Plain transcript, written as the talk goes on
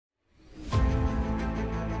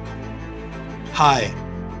Hi,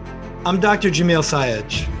 I'm Dr. Jamil Sayed,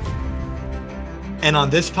 and on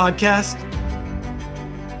this podcast,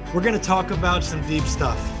 we're going to talk about some deep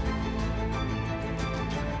stuff.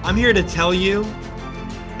 I'm here to tell you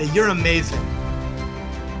that you're amazing,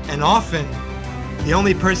 and often, the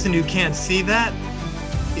only person who can't see that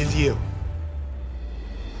is you.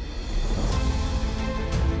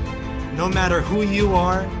 No matter who you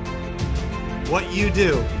are, what you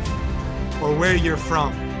do, or where you're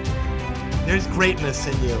from, there's greatness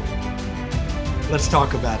in you. Let's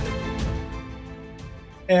talk about it.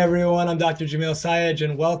 Hey everyone, I'm Dr. Jamil Sayed,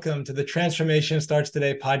 and welcome to the Transformation Starts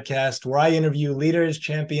Today podcast, where I interview leaders,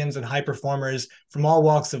 champions, and high performers from all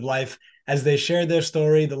walks of life as they share their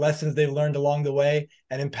story, the lessons they've learned along the way,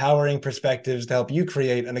 and empowering perspectives to help you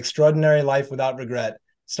create an extraordinary life without regret,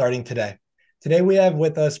 starting today. Today we have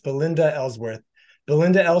with us Belinda Ellsworth.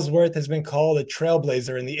 Belinda Ellsworth has been called a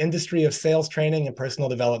trailblazer in the industry of sales training and personal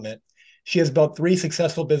development. She has built 3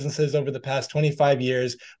 successful businesses over the past 25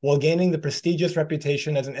 years while gaining the prestigious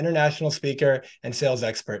reputation as an international speaker and sales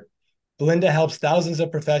expert. Belinda helps thousands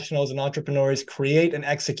of professionals and entrepreneurs create and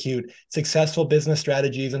execute successful business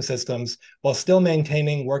strategies and systems while still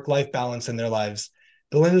maintaining work-life balance in their lives.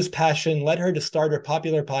 Belinda's passion led her to start her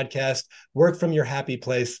popular podcast, Work From Your Happy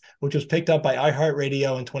Place, which was picked up by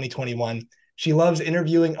iHeartRadio in 2021. She loves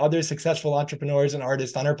interviewing other successful entrepreneurs and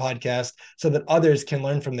artists on her podcast so that others can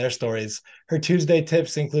learn from their stories. Her Tuesday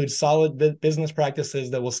tips include solid business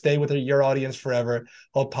practices that will stay with your audience forever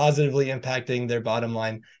while positively impacting their bottom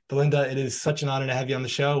line. Belinda, it is such an honor to have you on the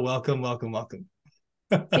show. Welcome, welcome, welcome.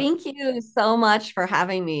 Thank you so much for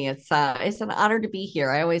having me. It's an honor to be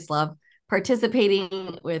here. I always love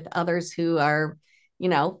participating with others who are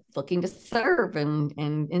looking to serve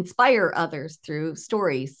and inspire others through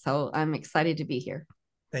stories. So I'm excited to be here.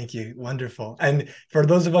 Thank you. Wonderful. And for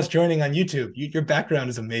those of us joining on YouTube, your background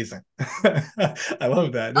is amazing. I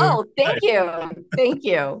love that. Oh, thank you. Thank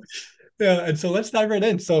you. Yeah, and so let's dive right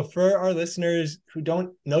in. So for our listeners who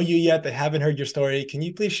don't know you yet, they haven't heard your story, can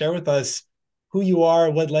you please share with us who you are,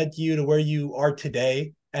 what led you to where you are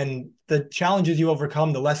today, and the challenges you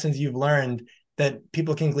overcome, the lessons you've learned that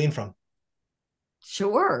people can glean from?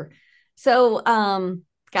 Sure. So,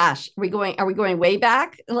 gosh, are we going way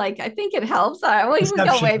back? Like, I think it helps. I will even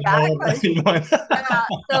go way back.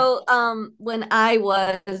 When I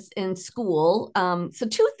was in school, so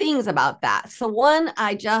 2 things about that. So one,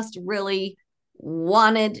 I just really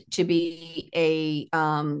wanted to be a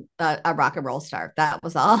rock and roll star. That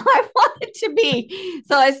was all I wanted to be.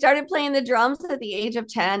 So I started playing the drums at the age of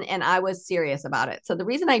 10, and I was serious about it. So the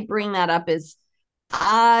reason I bring that up is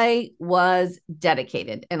I was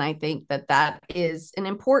dedicated. And I think that is an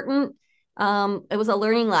important, it was a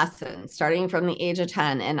learning lesson starting from the age of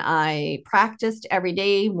 10. And I practiced every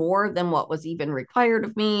day more than what was even required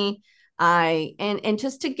of me. And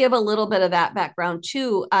just to give a little bit of that background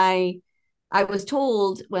too, I was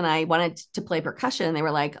told when I wanted to play percussion, they were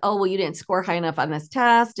like, oh, well, you didn't score high enough on this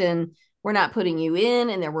test and we're not putting you in.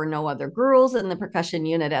 And there were no other girls in the percussion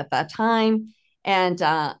unit at that time. And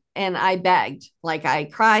I begged, like I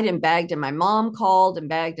cried and begged, and my mom called and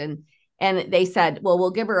begged, and they said, well,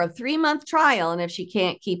 we'll give her a 3-month trial. And if she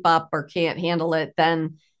can't keep up or can't handle it,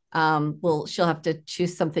 then she'll have to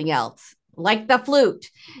choose something else, like the flute.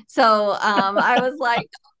 So I was like,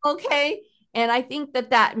 okay. And I think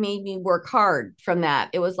that made me work hard from that.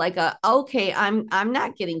 It was like, okay, I'm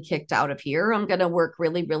not getting kicked out of here. I'm going to work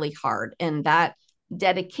really, really hard. And that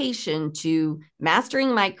dedication to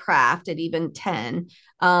mastering my craft at even 10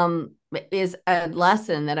 is a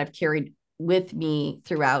lesson that I've carried with me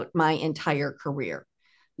throughout my entire career.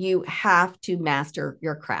 You have to master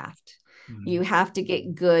your craft. Mm-hmm. You have to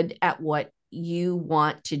get good at what you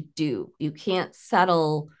want to do. You can't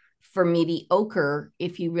settle for mediocre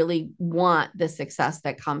if you really want the success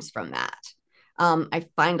that comes from that. I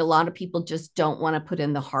find a lot of people just don't want to put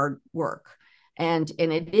in the hard work. And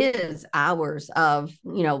it is hours of,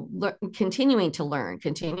 continuing to learn,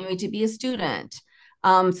 continuing to be a student.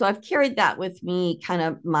 So I've carried that with me kind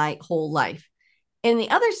of my whole life. And the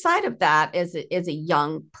other side of that as a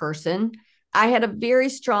young person, I had a very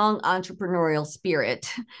strong entrepreneurial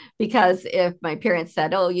spirit because if my parents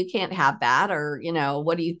said, oh, you can't have that, or,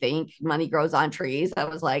 what do you think? Money grows on trees. I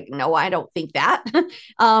was like, no, I don't think that.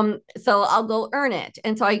 So I'll go earn it.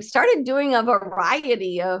 And so I started doing a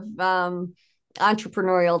variety of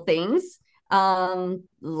entrepreneurial things. I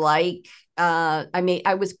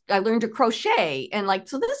learned to crochet, and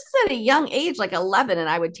so this is at a young age, like 11, and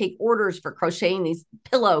I would take orders for crocheting these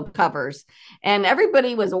pillow covers, and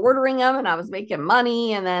everybody was ordering them, and I was making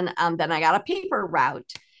money. And then I got a paper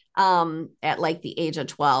route. at like the age of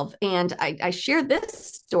 12. And I shared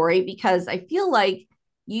this story because I feel like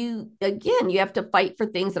you have to fight for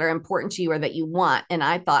things that are important to you or that you want. And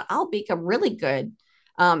I thought I'll make a really good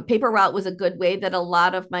paper route was a good way that a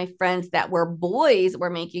lot of my friends that were boys were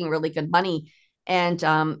making really good money. And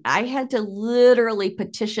I had to literally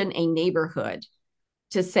petition a neighborhood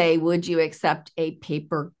to say, would you accept a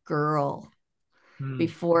paper girl Hmm.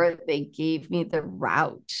 before they gave me the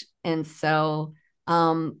route? And so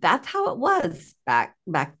that's how it was back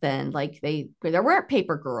then. Like there weren't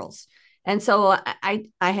paper girls. And so I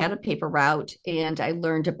had a paper route and I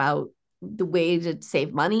learned about the way to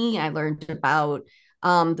save money. I learned about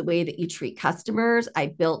the way that you treat customers. I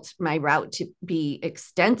built my route to be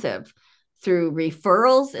extensive through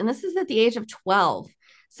referrals. And this is at the age of 12.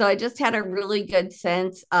 So I just had a really good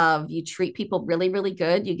sense of you treat people really, really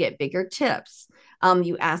good, you get bigger tips.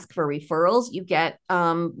 You ask for referrals, you get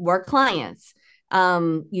more clients.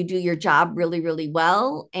 You do your job really, really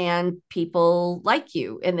well, and people like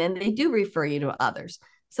you, and then they do refer you to others.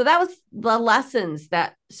 So that was the lessons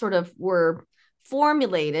that sort of were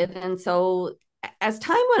formulated. And so as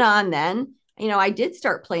time went on, then, I did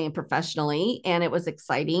start playing professionally and it was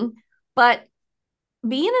exciting. But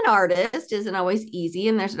being an artist isn't always easy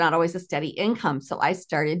and there's not always a steady income. So I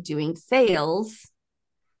started doing sales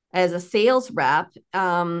as a sales rep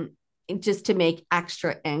just to make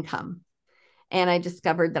extra income. And I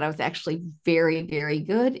discovered that I was actually very, very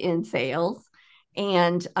good in sales.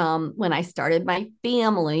 And when I started my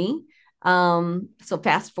family, so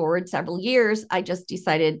fast forward several years, I just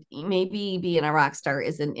decided maybe being a rock star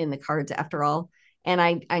isn't in the cards after all. And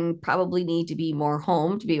I probably need to be more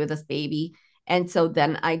home to be with this baby. And so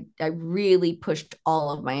then I really pushed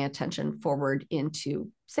all of my attention forward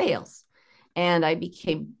into sales. And I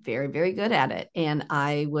became very, very good at it. And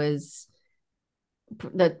I was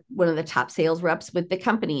one of the top sales reps with the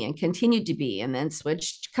company and continued to be, and then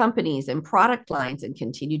switched companies and product lines and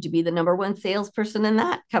continued to be the number one salesperson in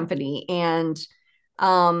that company. And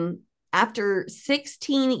um, after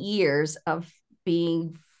 16 years of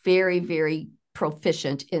being very, very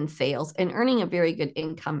proficient in sales and earning a very good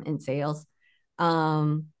income in sales,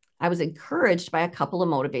 I was encouraged by a couple of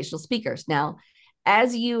motivational speakers. Now,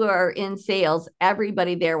 as you are in sales,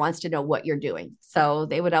 everybody there wants to know what you're doing. So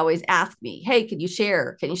they would always ask me, hey, can you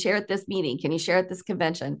share? Can you share at this meeting? Can you share at this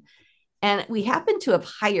convention? And we happened to have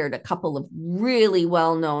hired a couple of really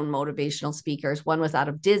well-known motivational speakers. One was out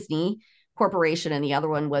of Disney Corporation, and the other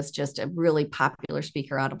one was just a really popular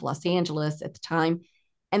speaker out of Los Angeles at the time.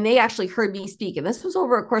 And they actually heard me speak. And this was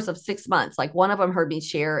over a course of 6 months. Like one of them heard me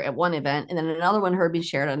share at one event, and then another one heard me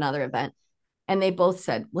share at another event. And they both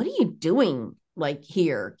said, what are you doing like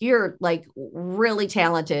here? You're like really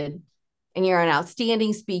talented and you're an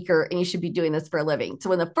outstanding speaker and you should be doing this for a living. So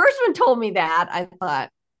when the first one told me that, I thought,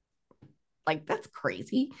 like, that's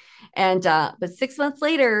crazy. And but 6 months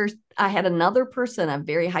later, I had another person, a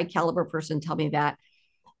very high caliber person, tell me that.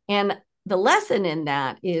 And the lesson in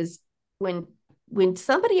that is when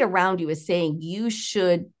somebody around you is saying you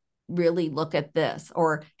should really look at this,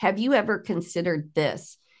 or have you ever considered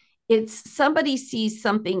this, it's somebody sees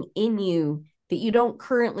something in you that you don't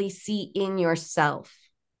currently see in yourself.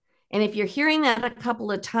 And if you're hearing that a couple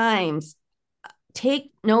of times,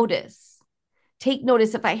 take notice. Take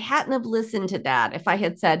notice. If I hadn't have listened to that, if I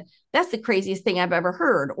had said, that's the craziest thing I've ever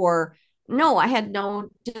heard, or no, I had no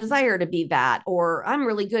desire to be that, or I'm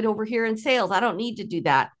really good over here in sales, I don't need to do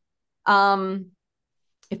that.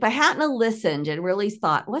 If I hadn't have listened and really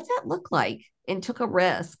thought, what's that look like? And took a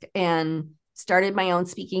risk and started my own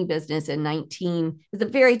speaking business in it was the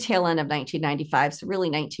very tail end of 1995. So really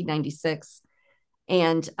 1996.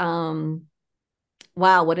 And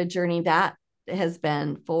wow, what a journey that has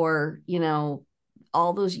been for,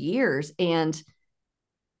 all those years. And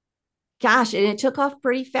gosh, and it took off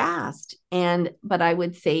pretty fast. But I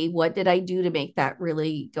would say, what did I do to make that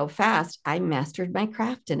really go fast? I mastered my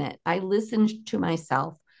craft in it. I listened to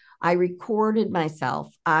myself. I recorded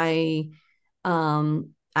myself. I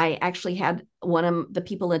actually had one of the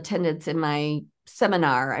people attendance in my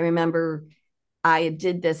seminar. I remember I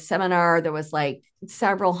did this seminar. There was like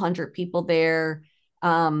several hundred people there.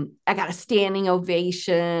 I got a standing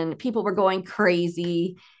ovation. People were going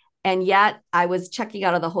crazy. And yet I was checking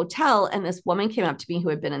out of the hotel, and this woman came up to me who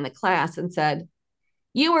had been in the class and said,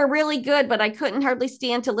 you were really good, but I couldn't hardly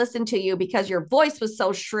stand to listen to you because your voice was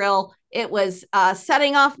so shrill. It was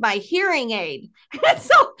setting off my hearing aid. And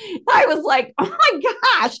so I was like, oh my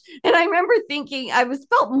gosh. And I remember thinking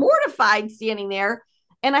felt mortified standing there.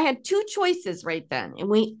 And I had two choices right then. And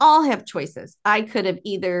we all have choices. I could have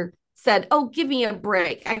either said, oh, give me a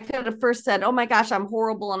break. I could have first said, oh my gosh, I'm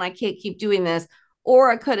horrible and I can't keep doing this.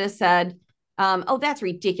 Or I could have said, oh, that's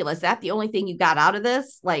ridiculous. That the only thing you got out of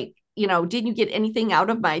this? Like, didn't you get anything out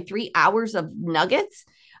of my 3 hours of nuggets?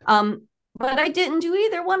 But I didn't do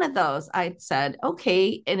either one of those. I said, okay,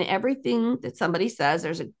 in everything that somebody says,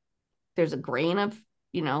 there's a grain of,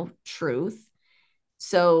 truth.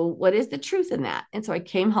 So what is the truth in that? And so I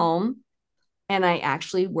came home and I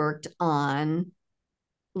actually worked on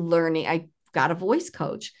learning. I got a voice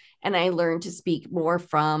coach and I learned to speak more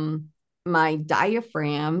from my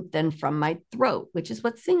diaphragm than from my throat, which is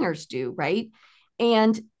what singers do, right?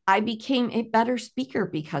 And I became a better speaker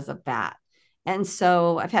because of that. And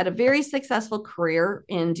so I've had a very successful career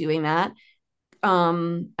in doing that.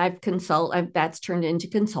 That's turned into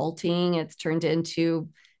consulting, it's turned into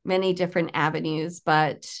many different avenues,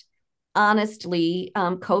 but honestly,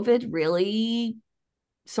 COVID really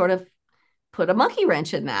sort of put a monkey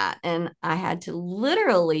wrench in that. And I had to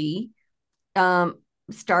literally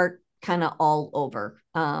start kind of all over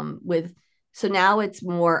so now it's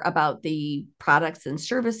more about the products and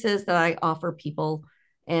services that I offer people.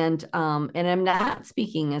 And I'm not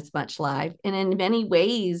speaking as much live. And in many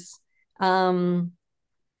ways, I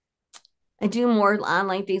do more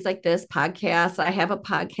online things like this, podcasts. I have a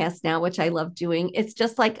podcast now, which I love doing. It's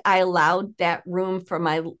just like I allowed that room for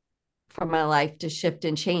my life to shift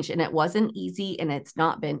and change. And it wasn't easy, and it's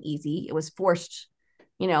not been easy. It was forced,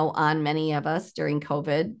 on many of us during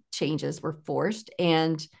COVID. Changes were forced.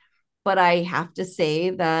 But I have to say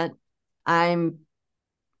that I'm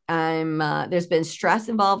there's been stress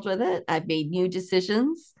involved with it. I've made new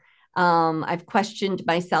decisions. I've questioned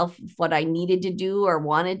myself what I needed to do or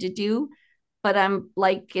wanted to do, but I'm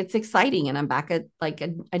like, it's exciting, and I'm back at like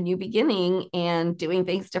a new beginning and doing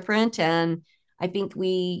things different. And I think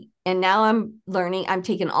and now I'm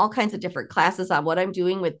taking all kinds of different classes on what I'm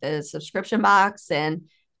doing with the subscription box. And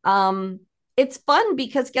it's fun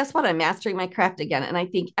because guess what? I'm mastering my craft again. And I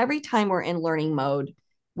think every time we're in learning mode,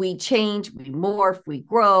 we change, we morph, we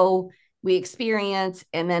grow, we experience,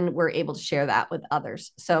 and then we're able to share that with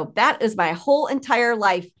others. So that is my whole entire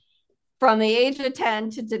life from the age of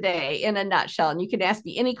 10 to today in a nutshell. And you can ask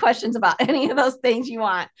me any questions about any of those things you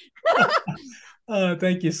want.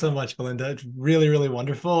 Thank you so much, Belinda. It's really, really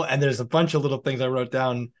wonderful. And there's a bunch of little things I wrote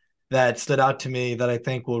down that stood out to me that I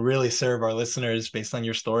think will really serve our listeners based on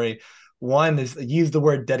your story. One is use the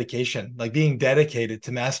word dedication, like being dedicated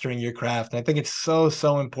to mastering your craft. And I think it's so,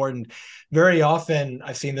 so important. Very often,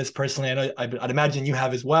 I've seen this personally, I know I'd imagine you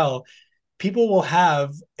have as well. People will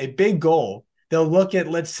have a big goal. They'll look at,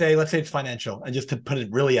 let's say it's financial, and just to put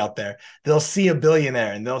it really out there, they'll see a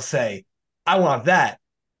billionaire and they'll say, I want that.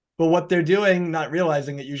 But what they're doing, not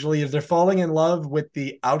realizing it usually, is they're falling in love with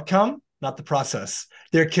the outcome, not the process.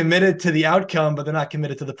 They're committed to the outcome, but they're not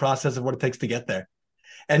committed to the process of what it takes to get there.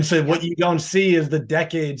 And so what you don't see is the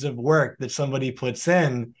decades of work that somebody puts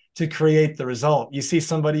in to create the result. You see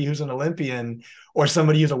somebody who's an Olympian or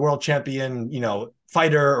somebody who's a world champion,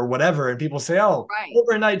 fighter or whatever, and people say, oh, right,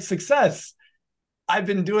 overnight success. I've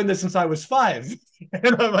been doing this since I was 5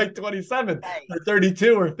 and I'm like 27 right, or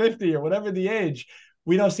 32 or 50 or whatever the age.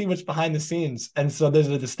 We don't see what's behind the scenes. And so there's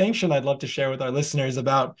a distinction I'd love to share with our listeners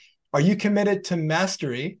about, are you committed to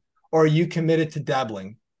mastery or are you committed to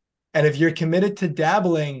dabbling? And if you're committed to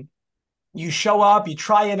dabbling, you show up, you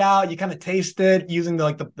try it out, you kind of taste it, using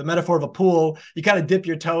the metaphor of a pool. You kind of dip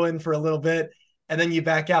your toe in for a little bit and then you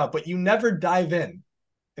back out, but you never dive in.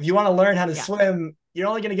 If you want to learn how to swim, you're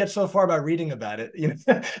only going to get so far by reading about it.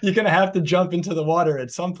 You're going to have to jump into the water at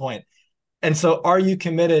some point. And so are you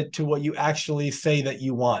committed to what you actually say that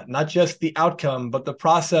you want? Not just the outcome, but the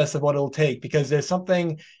process of what it'll take, because there's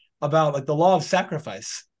something about like the law of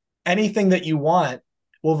sacrifice. Anything that you want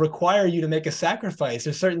will require you to make a sacrifice.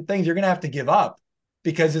 There's certain things you're going to have to give up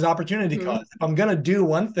because there's opportunity cost. If I'm going to do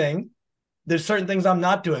one thing, there's certain things I'm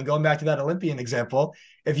not doing. Going back to that Olympian example,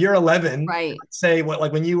 if you're 11, right, say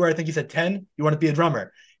like when you were, I think you said 10, you want to be a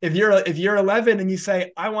drummer. If you're 11 and you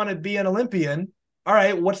say, I want to be an Olympian, all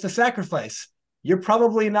right, what's the sacrifice? You're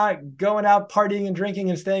probably not going out partying and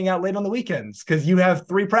drinking and staying out late on the weekends because you have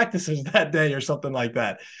 3 practices that day or something like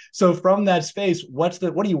that. So from that space, what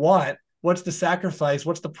do you want? What's the sacrifice?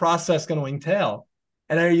 What's the process going to entail?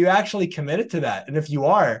 And are you actually committed to that? And if you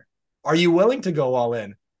are you willing to go all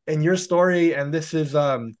in? In your story, and this is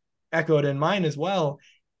echoed in mine as well,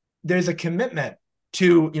 there's a commitment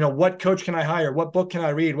to, what coach can I hire? What book can I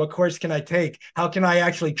read? What course can I take? How can I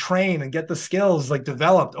actually train and get the skills like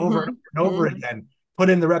developed over and over again?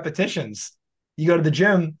 Put in the repetitions. You go to the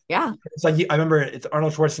gym. Yeah. It's like, I remember it's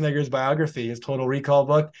Arnold Schwarzenegger's biography, his Total Recall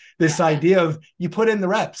book. This idea of you put in the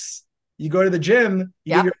reps. You go to the gym,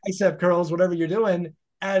 you do your bicep curls, whatever you're doing.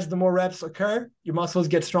 As the more reps occur, your muscles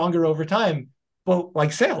get stronger over time. Well,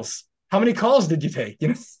 like sales, how many calls did you take?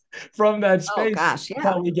 From that Oh space, gosh, that's yeah.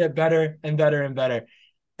 how we get better and better and better.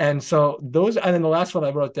 And so those, and then the last one I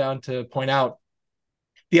wrote down to point out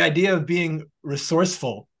the idea of being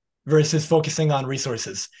resourceful versus focusing on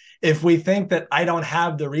resources. If we think that I don't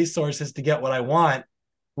have the resources to get what I want,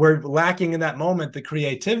 we're lacking in that moment the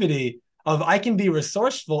creativity of I can be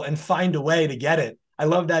resourceful and find a way to get it. I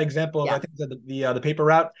love that example of I Yeah. think the paper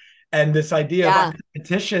route and this idea of I Yeah. can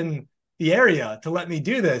petition the area to let me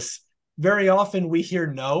do this. Very often we hear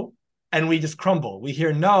no and we just crumble. We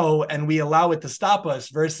hear no and we allow it to stop us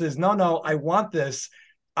versus no, no, I want this.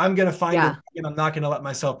 I'm going to find it Yeah. and I'm not going to let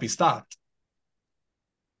myself be stopped.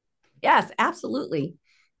 Yes, absolutely.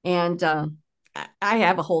 And I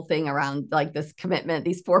have a whole thing around like this commitment,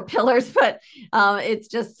 these four pillars, but it's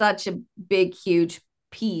just such a big, huge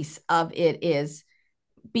piece of it is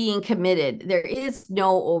being committed. There is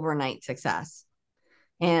no overnight success.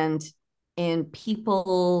 And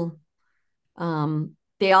people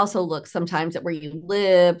they also look sometimes at where you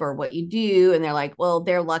live or what you do, and they're like, well,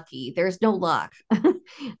 they're lucky. There's no luck.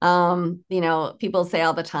 People say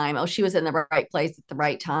all the time, oh, she was in the right place at the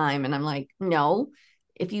right time. And I'm like, no,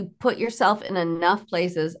 if you put yourself in enough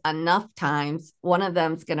places, enough times, one of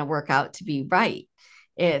them's going to work out to be right.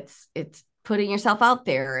 It's putting yourself out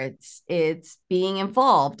there. It's being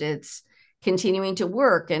involved. It's continuing to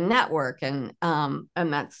work and network, and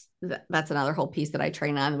that's another whole piece that I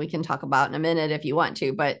train on. We can talk about in a minute if you want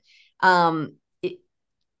to, but um, it,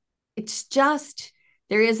 it's just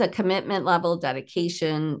there is a commitment level,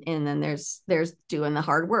 dedication, and then there's doing the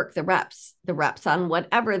hard work, the reps on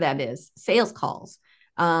whatever that is, sales calls,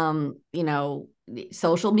 you know,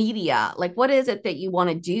 social media. Like, what is it that you want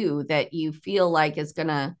to do that you feel like is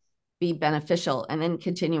gonna be beneficial, and then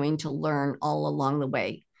continuing to learn all along the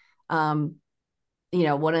way. Um,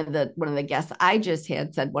 one of the guests I just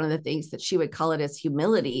had said one of the things that she would call it is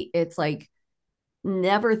humility. It's like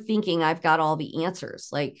never thinking I've got all the answers.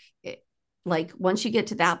 Like once you get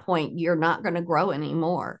to that point, you're not going to grow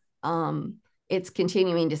anymore. It's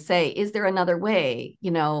continuing to say, is there another way?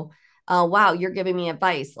 Wow, you're giving me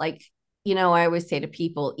advice. Like, I always say to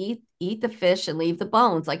people, eat the fish and leave the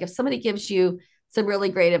bones. Like if somebody gives you some really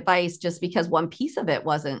great advice just because one piece of it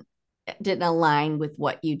didn't align with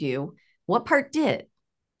what you do, what part did?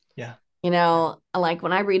 Yeah. Like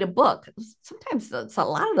when I read a book, sometimes it's a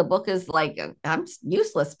lot of the book is like I'm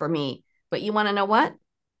useless for me. But you want to know what?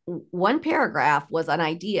 One paragraph was an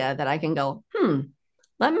idea that I can go,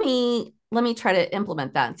 let me try to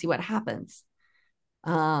implement that and see what happens.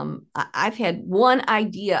 I've had one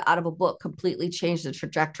idea out of a book completely change the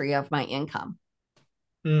trajectory of my income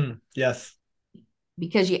Yes.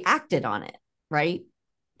 because you acted on it, right?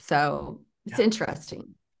 So it's Yeah.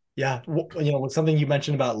 interesting. Yeah. Something you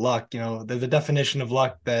mentioned about luck, there's a definition of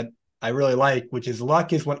luck that I really like, which is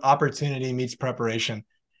luck is when opportunity meets preparation.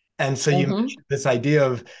 And so you Mm-hmm. mentioned this idea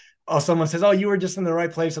of, oh, someone says, oh, you were just in the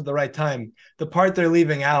right place at the right time. The part they're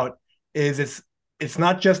leaving out is it's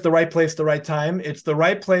not just the right place, the right time. It's the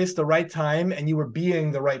right place, the right time, and you were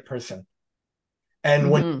being the right person.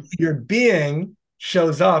 And when Mm-hmm. your being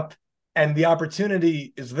shows up and the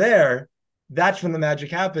opportunity is there, that's when the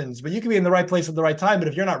magic happens. But you can be in the right place at the right time, but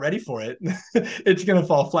if you're not ready for it, it's going to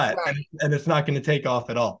fall flat Right. and it's not going to take off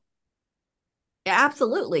at all.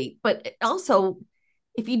 Absolutely. But also,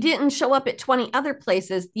 if you didn't show up at 20 other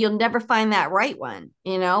places, you'll never find that right one.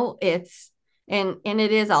 And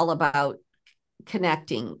it is all about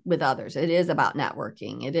connecting with others. It is about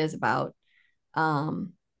networking. It is about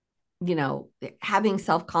um, having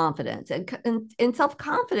self-confidence. And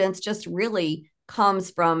self-confidence just really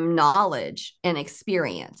comes from knowledge and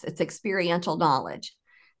experience. It's experiential knowledge.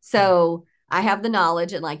 Yeah. So I have the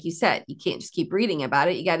knowledge, and like you said, you can't just keep reading about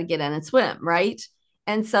it. You got to get in and swim, right?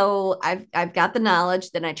 And so I've got the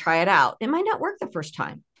knowledge, then I try it out. It might not work the first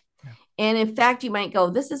time. Yeah. And in fact, you might go,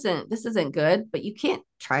 this isn't good, but you can't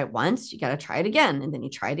try it once. You got to try it again. And then you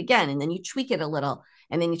try it again. And then you tweak it a little.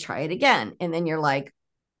 And then you try it again. And then you're like,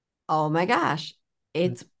 oh my gosh,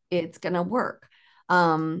 it's gonna work.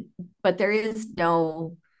 Um, but there is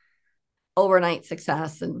no overnight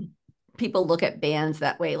success, and people look at bands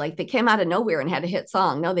that way, like they came out of nowhere and had a hit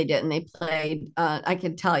song. No, they didn't. They played, I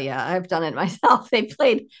can tell you, I've done it myself. They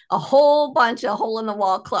played a whole bunch of hole in the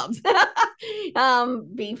wall clubs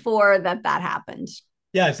before that happened.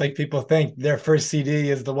 Yeah, it's like people think their first CD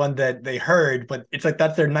is the one that they heard, but it's like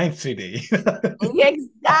that's their ninth CD.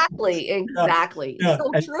 Exactly, Yeah, exactly. yeah.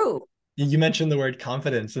 So And true. you mentioned the word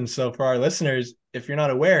confidence. And so for our listeners, if you're not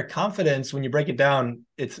aware, confidence, when you break it down,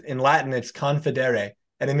 it's in Latin, it's confidere,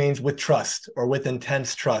 and it means with trust or with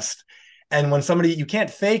intense trust. And when somebody, you can't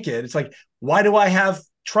fake it. It's like, why do I have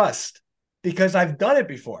trust? because I've done it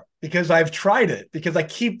before, because I've tried it, because I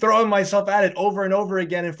keep throwing myself at it over and over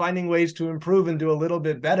again and finding ways to improve and do a little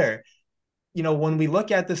bit better. When we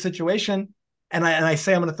look at the situation and I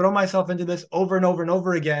say, I'm going to throw myself into this over and over and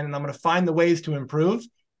over again, and I'm going to find the ways to improve,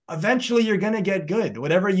 eventually you're going to get good.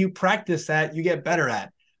 Whatever you practice at, you get better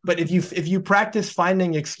at. But if you practice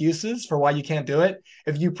finding excuses for why you can't do it,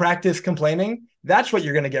 if you practice complaining, that's what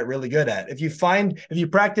you're going to get really good at. If you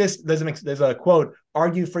practice, there's a quote,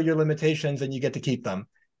 argue for your limitations and you get to keep them.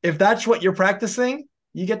 If that's what you're practicing,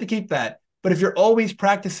 you get to keep that. But if you're always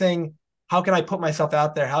practicing, how can I put myself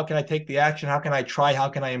out there? How can I take the action? How can I try? How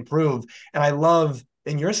can I improve? And I love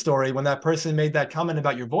in your story when that person made that comment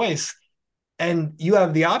about your voice, and you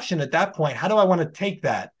have the option at that point, how do I want to take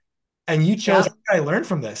that? And you chose, Yep. I learned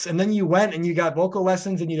from this. And then you went and you got vocal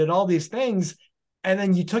lessons and you did all these things. And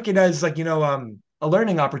then you took it as like, a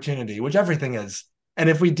learning opportunity, which everything is. And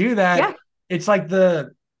if we do that, Yeah, it's like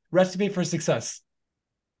the recipe for success.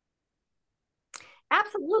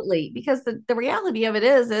 absolutely. Because the reality of it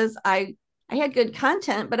is I had good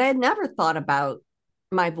content, but I had never thought about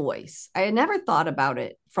my voice. I had never thought about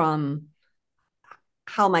it from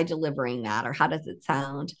how am I delivering that or how does it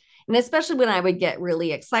sound? And especially when I would get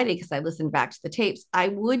really excited because I listened back to the tapes, I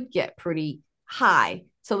would get pretty high.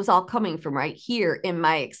 So it was all coming from right here in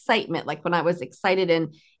my excitement. Like when I was excited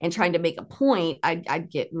and trying to make a point, I'd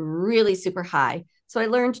get really super high. So I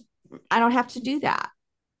learned I don't have to do that.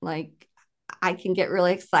 Like I can get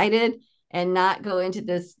really excited and not go into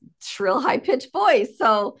this shrill, high pitched voice.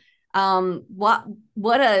 So what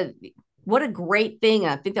a great thing.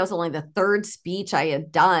 I think that was only the third speech I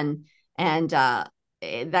had done. And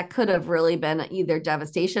that could have really been either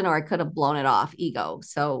devastation or I could have blown it off ego.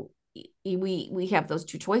 So we have those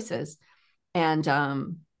two choices. And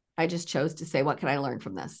I just chose to say, what can I learn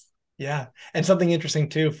from this? Yeah. And something interesting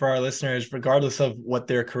too for our listeners, regardless of what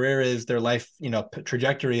their career is, their life,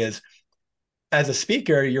 trajectory is, as a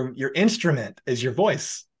speaker, your instrument is your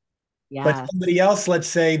voice. But Yes. somebody else, let's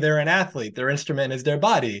say they're an athlete, their instrument is their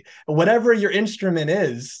body. Whatever your instrument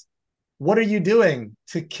is, what are you doing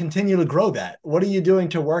to continue to grow that? What are you doing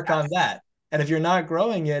to work on Yes. that? And if you're not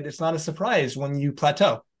growing it, it's not a surprise when you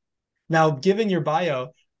plateau. Now, given your bio,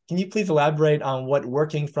 can you please elaborate on what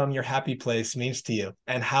working from your happy place means to you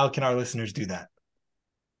and how can our listeners do that?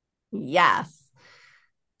 Yes.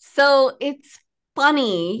 So it's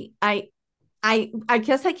funny. I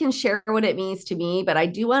guess I can share what it means to me, but I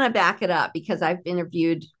do want to back it up because I've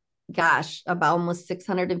interviewed, gosh, about almost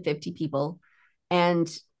 650 people. And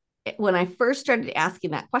when I first started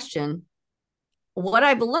asking that question, what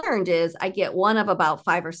I've learned is I get one of about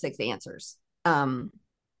five or six answers,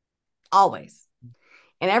 always.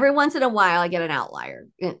 And every once in a while, I get an outlier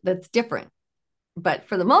that's different. But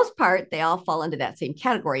for the most part, they all fall into that same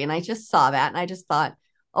category. And I just saw that and I just thought,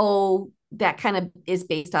 oh, that kind of is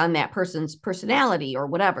based on that person's personality or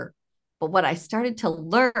whatever. But what I started to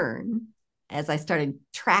learn as I started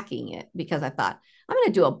tracking it, because I thought, I'm going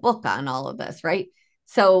to do a book on all of this, right?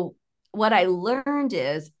 So what I learned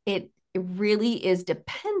is it really is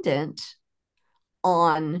dependent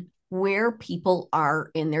on where people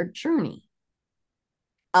are in their journey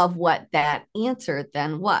of what that answer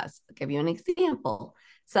then was. I'll give you an example.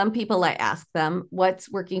 Some people, I ask them, what's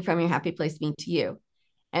working from your happy place mean to you?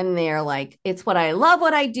 And they're like, it's what I love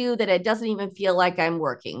what I do that it doesn't even feel like I'm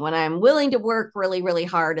working when I'm willing to work really, really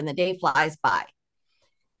hard and the day flies by.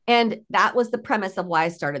 And that was the premise of why I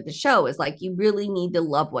started the show is like, you really need to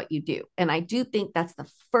love what you do. And I do think that's the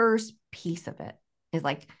first piece of it is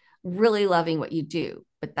like really loving what you do.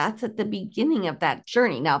 But that's at the beginning of that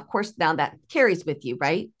journey. Now, of course, now that carries with you,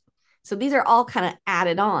 right? So these are all kind of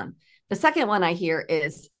added on. The second one I hear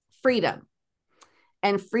is freedom.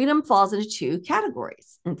 And freedom falls into two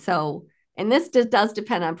categories. And this does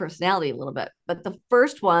depend on personality a little bit. But the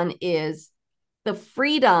first one is the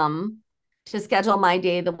freedom to schedule my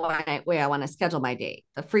day the way I want to schedule my day.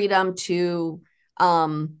 The freedom to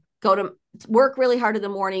go to work really hard in the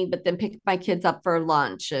morning, but then pick my kids up for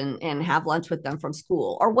lunch and have lunch with them from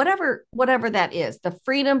school or whatever that is. The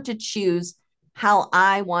freedom to choose how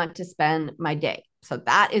I want to spend my day. So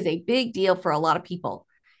that is a big deal for a lot of people.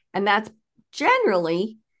 And that's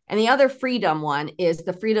generally, and the other freedom one is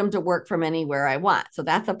the freedom to work from anywhere I want. So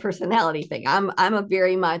that's a personality thing. I'm a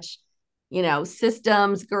very much,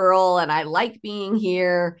 systems girl and I like being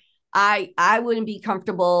here. I wouldn't be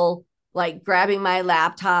comfortable like grabbing my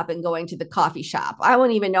laptop and going to the coffee shop. I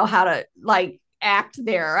wouldn't even know how to like act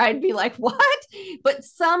there. I'd be like, what? But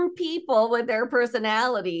some people with their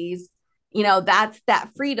personalities that's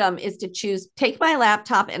that freedom is to choose, take my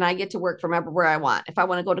laptop and I get to work from everywhere I want. If I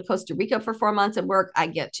want to go to Costa Rica for 4 months and work, I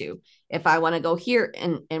get to. If I want to go here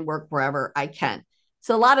and work wherever, I can.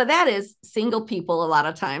 So a lot of that is single people a lot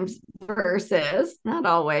of times versus, not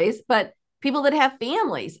always, but people that have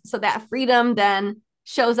families. So that freedom then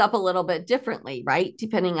shows up a little bit differently, right?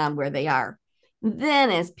 Depending on where they are. Then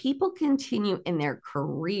as people continue in their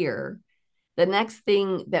career, the next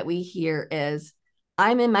thing that we hear is,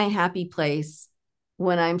 I'm in my happy place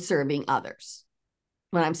when I'm serving others,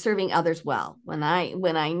 when I'm serving others well, when I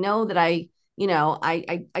know that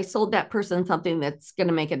I sold that person something that's going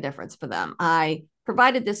to make a difference for them. I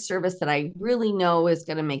provided this service that I really know is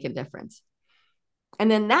going to make a difference. And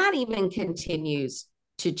then that even continues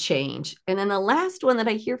to change. And then the last one that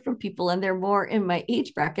I hear from people, and they're more in my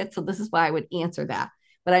age bracket, so this is why I would answer that.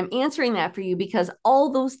 But I'm answering that for you because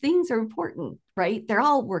all those things are important, right? They're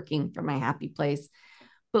all working for my happy place.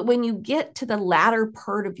 But when you get to the latter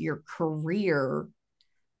part of your career,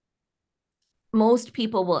 most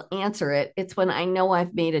people will answer it. It's when I know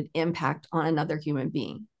I've made an impact on another human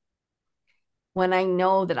being. When I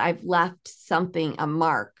know that I've left something, a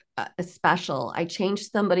mark, a special, I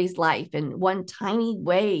changed somebody's life in one tiny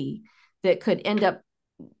way that could end up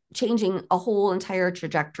changing a whole entire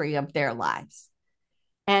trajectory of their lives.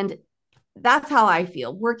 And that's how I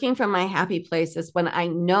feel. Working from my happy place is when I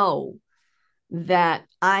know that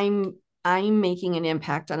I'm making an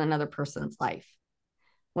impact on another person's life.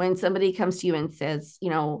 When somebody comes to you and says,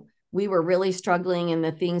 we were really struggling in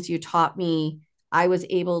the things you taught me,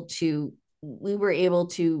 we were able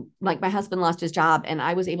to, like, my husband lost his job and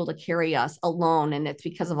I was able to carry us alone. And it's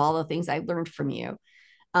because of all the things I learned from you.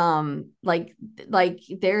 Like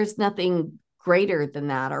there's nothing greater than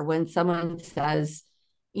that. Or when someone says,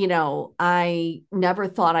 I never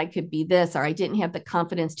thought I could be this, or I didn't have the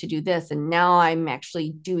confidence to do this. And now I'm actually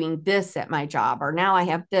doing this at my job, or now I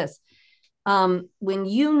have this. When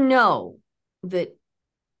you know that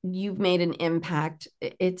you've made an impact,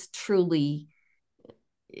 it's truly,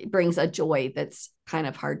 it brings a joy that's kind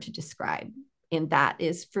of hard to describe. And that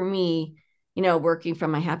is for me, working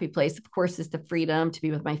from my happy place, of course, is the freedom to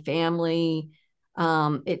be with my family.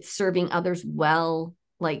 It's serving others well,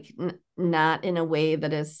 like not in a way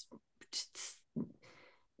that is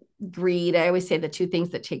greed. I always say the two things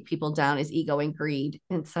that take people down is ego and greed.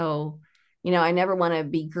 And so, I never want to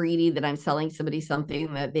be greedy that I'm selling somebody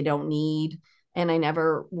something that they don't need. And I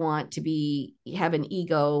never want to have an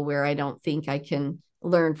ego where I don't think I can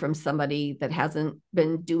learn from somebody that hasn't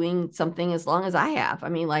been doing something as long as I have. I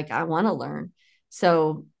mean, like, I want to learn.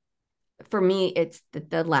 So for me, it's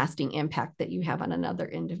the lasting impact that you have on another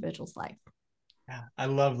individual's life. Yeah, I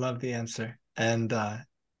love the answer. And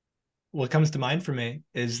what comes to mind for me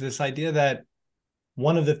is this idea that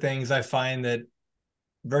one of the things I find that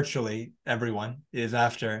virtually everyone is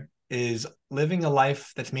after is living a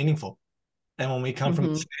life that's meaningful. And when we come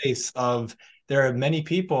from the space of, there are many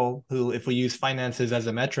people who, if we use finances as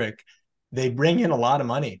a metric, they bring in a lot of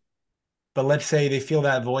money, but let's say they feel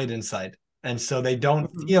that void inside. And so they don't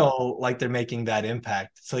feel like they're making that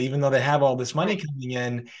impact. So even though they have all this money coming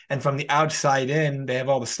in, and from the outside in, they have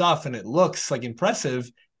all the stuff and it looks like impressive,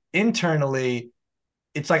 internally,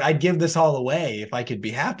 it's like, I'd give this all away if I could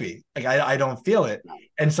be happy. Like, I don't feel it.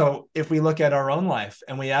 And so if we look at our own life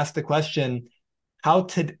and we ask the question, how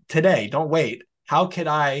today, don't wait, how could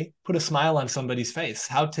I put a smile on somebody's face?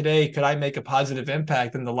 How today could I make a positive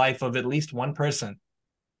impact in the life of at least one person?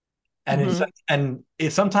 And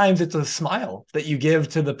sometimes it's a smile that you give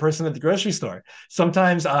to the person at the grocery store.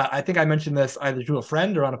 Sometimes I think I mentioned this either to a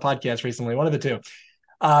friend or on a podcast recently, one of the two.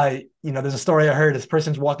 There's a story I heard. This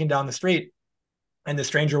person's walking down the street and the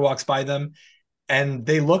stranger walks by them and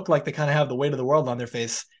they look like they kind of have the weight of the world on their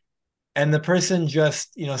face. And the person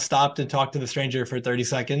just, stopped and talked to the stranger for 30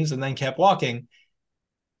 seconds and then kept walking,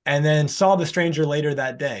 and then saw the stranger later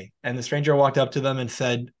that day. And the stranger walked up to them and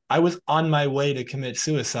said, I was on my way to commit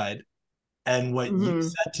suicide. And what you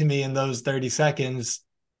said to me in those 30 seconds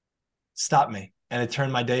stopped me. And it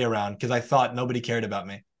turned my day around because I thought nobody cared about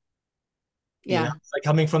me. Yeah. It's like,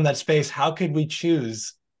 coming from that space, how could we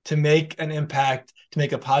choose to make an impact, to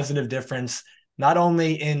make a positive difference, not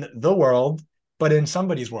only in the world, but in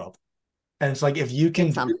somebody's world? And it's like, if you can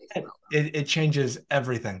do it, it changes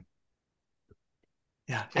everything.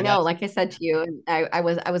 Yeah, I know. Like I said to you, I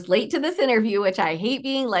was late to this interview, which I hate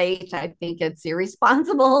being late. I think it's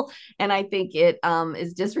irresponsible, and I think it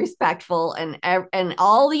is disrespectful, and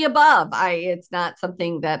all the above. It's not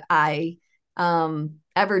something that I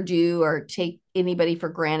ever do or take anybody for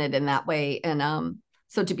granted in that way. And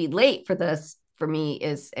so to be late for this for me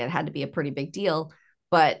it had to be a pretty big deal.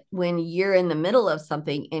 But when you're in the middle of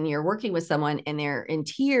something and you're working with someone and they're in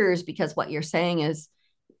tears because what you're saying is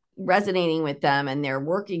resonating with them and they're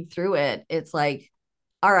working through it, it's like,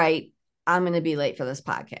 all right, I'm going to be late for this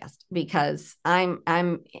podcast because I'm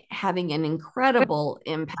having an incredible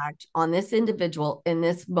impact on this individual in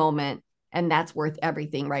this moment, and that's worth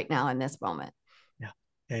everything right now in this moment. Yeah.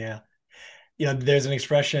 Yeah. Yeah. There's an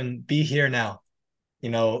expression, be here now.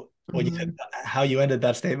 When you said how you ended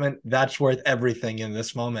that statement, that's worth everything in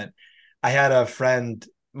this moment. I had a friend, it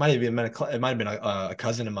might have been a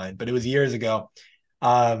cousin of mine, but it was years ago.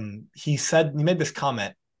 He made this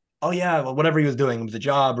comment. Oh yeah, well, whatever he was doing, it was a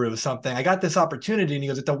job or it was something. I got this opportunity, and he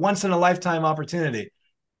goes, "It's a once in a lifetime opportunity."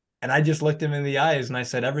 And I just looked him in the eyes and I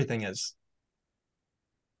said, "Everything is."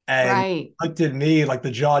 And Right. looked at me like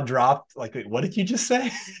the jaw dropped. Like, wait, what did you just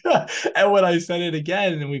say? And when I said it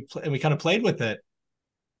again, and we kind of played with it,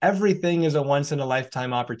 everything is a once in a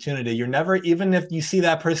lifetime opportunity. You're never, even if you see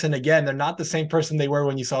that person again, they're not the same person they were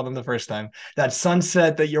when you saw them the first time. That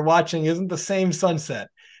sunset that you're watching isn't the same sunset.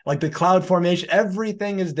 Like the cloud formation,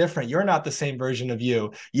 everything is different. You're not the same version of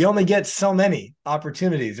you. You only get so many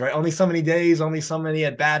opportunities, right? Only so many days, only so many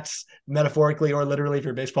at bats, metaphorically or literally if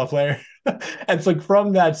you're a baseball player. And so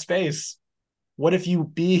from that space, what if you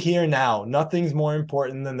be here now? Nothing's more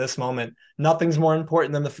important than this moment. Nothing's more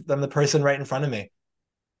important than the person right in front of me.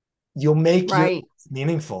 You'll make your Right.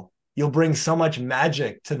 meaningful. You'll bring so much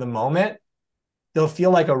magic to the moment. They'll feel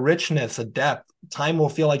like a richness, a depth. Time will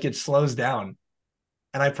feel like it slows down.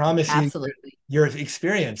 And I promise you, Absolutely. your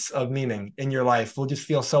experience of meaning in your life will just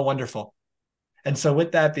feel so wonderful. And so,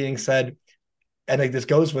 with that being said, and like this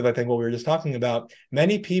goes with, I think, what we were just talking about,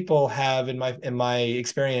 many people have, in my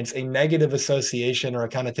experience, a negative association or a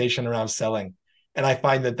connotation around selling. And I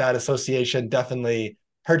find that association definitely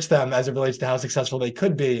hurts them as it relates to how successful they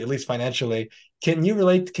could be, at least financially. Can you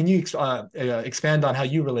expand on how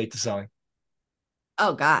you relate to selling?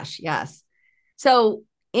 Oh gosh, yes. So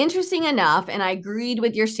interesting enough, and I agreed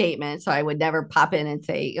with your statement. So I would never pop in and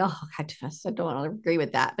say, "Oh, I just I don't agree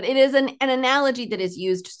with that." But it is an analogy that is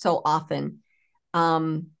used so often.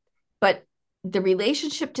 Um, but the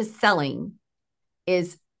relationship to selling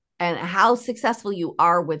is, and how successful you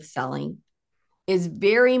are with selling is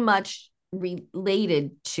very much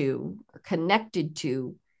related to or connected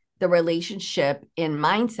to the relationship and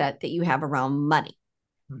mindset that you have around money.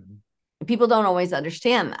 Mhm. People don't always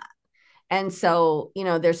understand that. And so,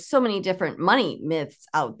 there's so many different money myths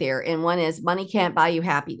out there. And one is money can't buy you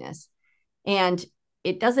happiness. And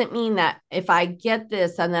it doesn't mean that if I get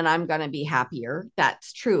this and then I'm going to be happier.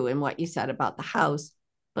 That's true in what you said about the house.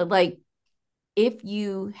 But like, if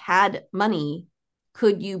you had money,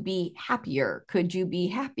 could you be happier? Could you be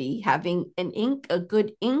happy having a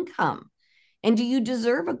good income? And do you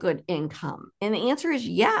deserve a good income? And the answer is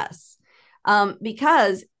yes.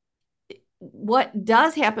 Because what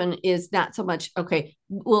does happen is not so much, okay,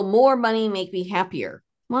 will more money make me happier?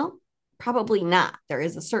 Well, probably not. There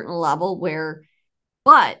is a certain level where,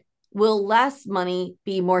 but will less money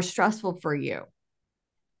be more stressful for you?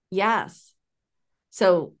 Yes.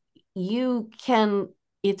 So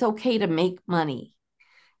it's okay to make money.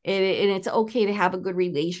 And it's okay to have a good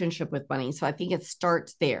relationship with money. So I think it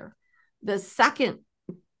starts there. The second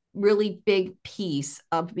really big piece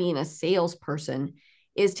of being a salesperson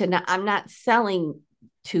is I'm not selling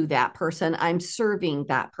to that person, I'm serving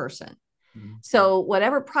that person. Mhm. So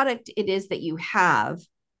whatever product it is that you have,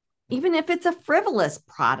 even if it's a frivolous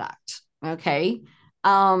product, okay,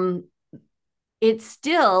 um, it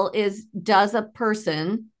still is, does a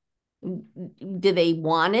person, do they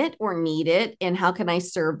want it or need it, and how can I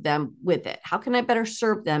serve them with it? How can I better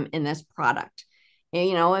serve them in this product?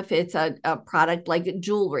 And, if it's a product like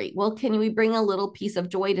jewelry, well, can we bring a little piece of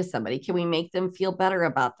joy to somebody? Can we make them feel better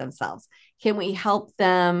about themselves? Can we help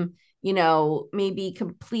them, maybe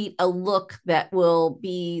complete a look that will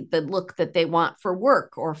be the look that they want for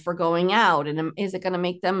work or for going out? And is it going to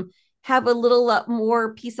make them have a little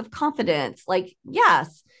more piece of confidence? Like,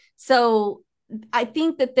 yes. So I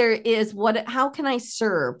think that there is, how can I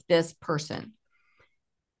serve this person?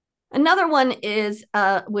 Another one is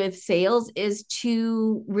with sales is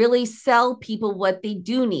to really sell people what they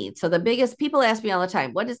do need. So the biggest, people ask me all the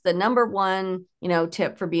time, what is the number one,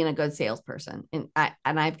 tip for being a good salesperson? And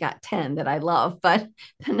I've got 10 that I love, but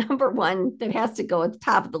the number one that has to go at the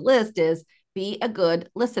top of the list is be a good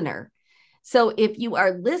listener. So if you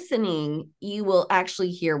are listening, you will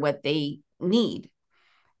actually hear what they need.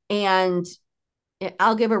 And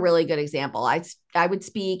I'll give a really good example. I would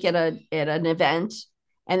speak at an event,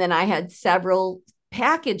 and then I had several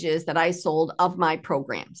packages that I sold of my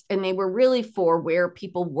programs, and they were really for where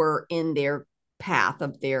people were in their path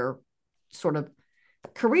of their sort of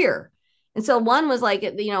career. And so one was like,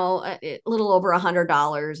 a little over $100,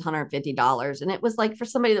 $150. And it was like for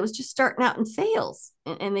somebody that was just starting out in sales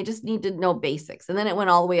and they just need to know basics. And then it went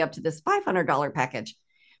all the way up to this $500 package.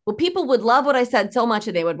 Well, people would love what I said so much,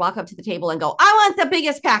 and they would walk up to the table and go, I want the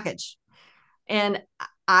biggest package. And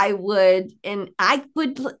I would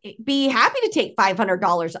be happy to take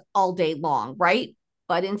 $500 all day long, right?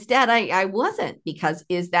 But instead, I wasn't, because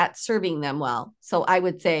is that serving them well? So I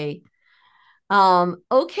would say,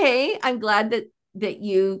 okay, I'm glad that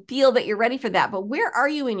you feel that you're ready for that. But where are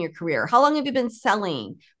you in your career? How long have you been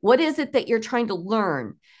selling? What is it that you're trying to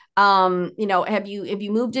learn? Have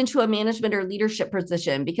you moved into a management or leadership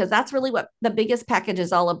position? Because that's really what the biggest package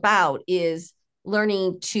is all about, is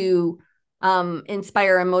learning to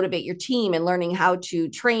inspire and motivate your team, and learning how to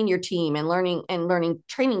train your team, and learning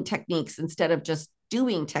training techniques instead of just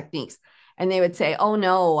doing techniques. And they would say, oh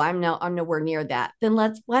no, I'm nowhere near that. Then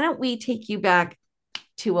why don't we take you back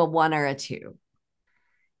to a 1 or a 2?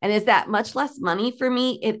 And is that much less money for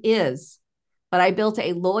me? It is. But I built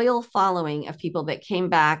a loyal following of people that came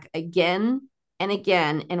back again and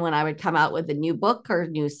again. And when I would come out with a new book or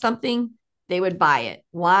new something, they would buy it.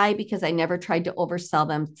 Why? Because I never tried to oversell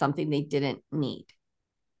them something they didn't need.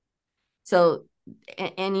 So,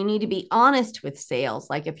 and you need to be honest with sales.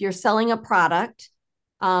 Like if you're selling a product,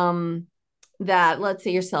 that, let's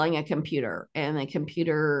say you're selling a computer, and the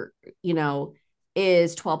computer,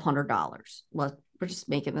 is $1,200. Well, we're just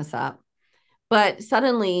making this up. But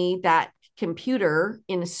suddenly that computer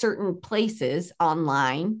in certain places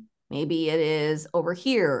online, maybe it is over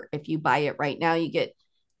here. If you buy it right now, you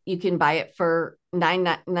can buy it for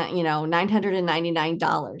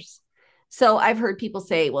 $999. So I've heard people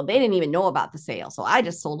say, well, they didn't even know about the sale, so I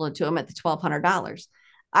just sold it to them at the $1,200.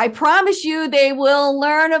 I promise you they will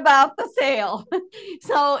learn about the sale.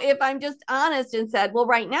 So if I'm just honest and said, well,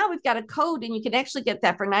 right now we've got a code and you can actually get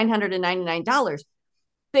that for $999,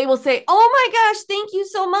 they will say, oh my gosh, thank you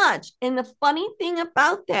so much. And the funny thing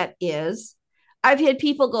about that is I've had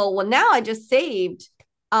people go, well, now I just saved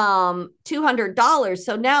 $200.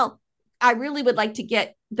 So now I really would like to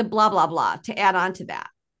get the blah, blah, blah to add on to that.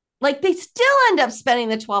 Like they still end up spending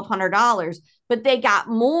the $1,200, but they got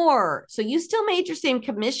more. So you still made your same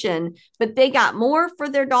commission, but they got more for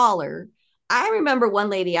their dollar. I remember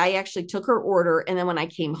one lady, I actually took her order. And then when I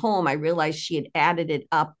came home, I realized she had added it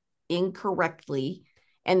up incorrectly.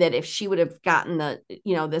 And that if she would have gotten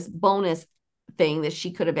this bonus thing that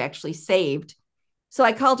she could have actually saved. So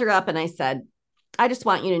I called her up and I said, I just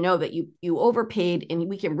want you to know that you overpaid, and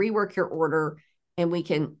we can rework your order and we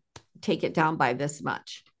can take it down by this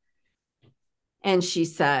much. And she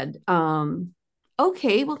said,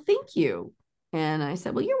 okay, well, thank you. And I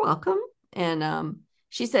said, well, you're welcome. And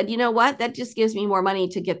she said, you know what? That just gives me more money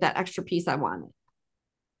to get that extra piece I wanted.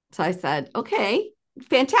 So I said, okay,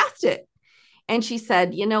 fantastic. And she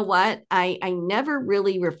said, you know what? I never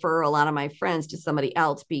really refer a lot of my friends to somebody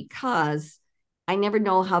else because I never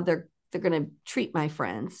know how they're going to treat my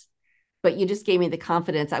friends. But you just gave me the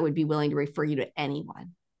confidence I would be willing to refer you to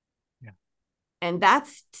anyone. Yeah. And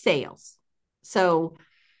that's sales. So,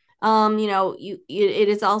 it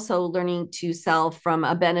is also learning to sell from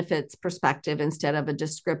a benefits perspective instead of a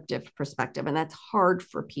descriptive perspective. And that's hard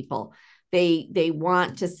for people. They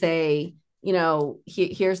want to say,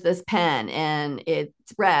 here's this pen and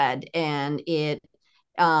it's red and it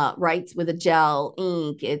writes with a gel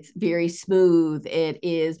ink. It's very smooth. It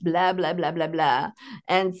is blah, blah, blah, blah, blah.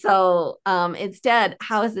 And so instead,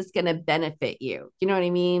 how is this going to benefit you? You know what I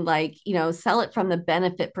mean? Like, sell it from the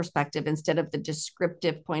benefit perspective instead of the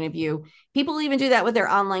descriptive point of view. People even do that with their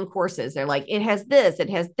online courses. They're like, it has this, it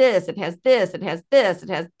has this, it has this, it has this, it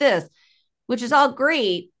has this, which is all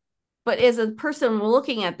great. But as a person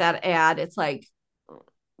looking at that ad, it's like,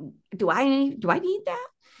 do I need that?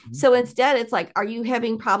 Mm-hmm. So instead, it's like, are you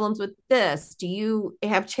having problems with this? Do you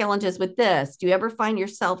have challenges with this? Do you ever find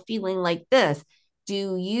yourself feeling like this?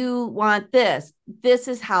 Do you want this? This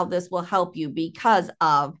is how this will help you because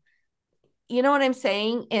of, you know what I'm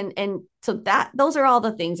saying? And so those are all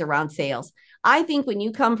the things around sales. I think when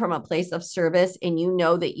you come from a place of service and you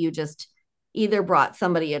know that you just either brought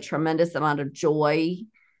somebody a tremendous amount of joy,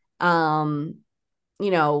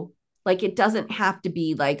 like it doesn't have to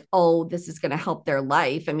be like, oh, this is going to help their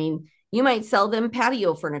life. I mean, you might sell them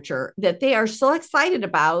patio furniture that they are so excited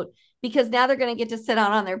about because now they're going to get to sit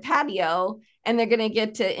out on their patio and they're going to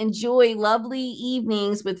get to enjoy lovely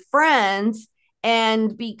evenings with friends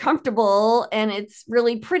and be comfortable. And it's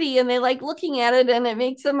really pretty and they like looking at it and it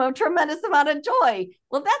makes them a tremendous amount of joy.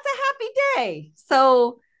 Well, that's a happy day.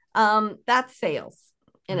 So that's sales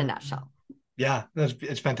in a nutshell. Yeah,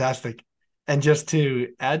 it's fantastic. And just to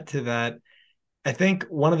add to that, I think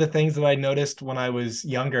one of the things that I noticed when I was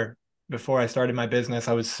younger, before I started my business,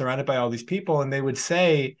 I was surrounded by all these people and they would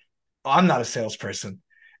say, oh, I'm not a salesperson.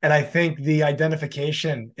 And I think the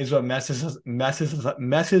identification is what messes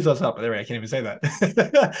us up. There, I can't even say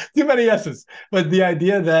that. Too many S's. But the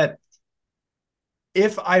idea that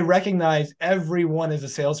if I recognize everyone as a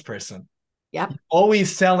salesperson, Yep.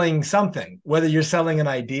 always selling something, whether you're selling an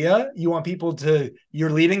idea, you want people to, you're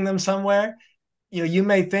leading them somewhere. You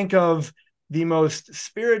may think of the most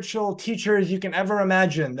spiritual teachers you can ever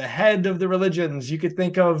imagine, the head of the religions. You could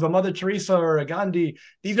think of a Mother Teresa or a Gandhi.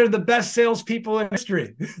 These are the best salespeople in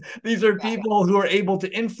history. These are people who are able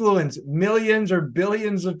to influence millions or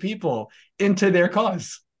billions of people into their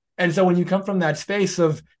cause. And so when you come from that space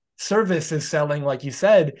of service is selling, like you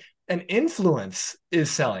said, and influence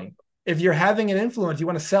is selling. If you're having an influence, you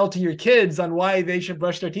want to sell to your kids on why they should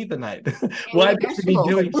brush their teeth at night, why they should be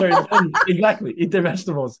doing certain things. Exactly, eat their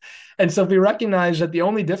vegetables. And so if we recognize that the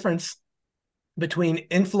only difference between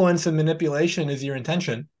influence and manipulation is your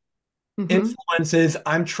intention, influence is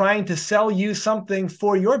I'm trying to sell you something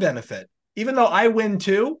for your benefit. Even though I win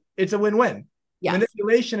too, it's a win-win. Yes.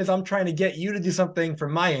 Manipulation is I'm trying to get you to do something for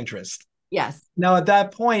my interest. Yes. Now, at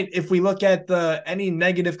that point, if we look at any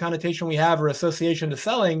negative connotation we have or association to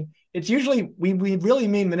selling, it's usually we really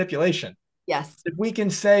mean manipulation. Yes. If we can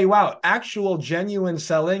say, wow, actual genuine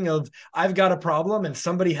selling of I've got a problem and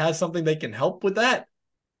somebody has something they can help with that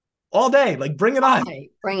all day, like bring it on.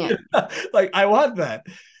 Bring it. Like I want that.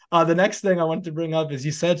 The next thing I want to bring up is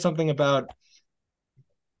you said something about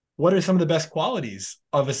what are some of the best qualities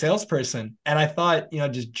of a salesperson. And I thought,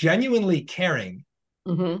 just genuinely caring.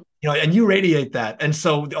 And you radiate that. And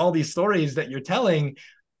so all these stories that you're telling,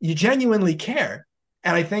 you genuinely care.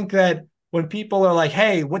 And I think that when people are like,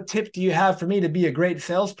 hey, what tip do you have for me to be a great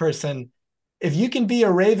salesperson? If you can be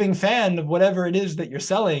a raving fan of whatever it is that you're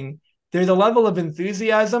selling, there's a level of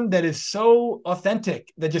enthusiasm that is so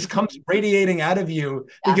authentic that just comes radiating out of you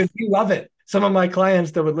because you love it. Some of my clients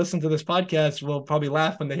that would listen to this podcast will probably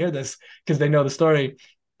laugh when they hear this because they know the story.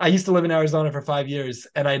 I used to live in Arizona for 5 years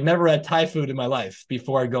and I'd never had Thai food in my life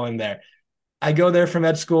before going there. I go there from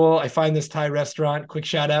med school. I find this Thai restaurant, quick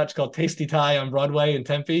shout out. It's called Tasty Thai on Broadway in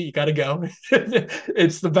Tempe. You got to go.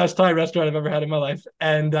 It's the best Thai restaurant I've ever had in my life.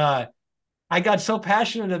 And I got so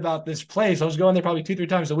passionate about this place. I was going there probably 2-3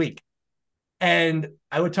 times a week. And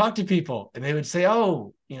I would talk to people and they would say,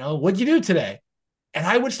 oh, what'd you do today? And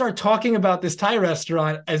I would start talking about this Thai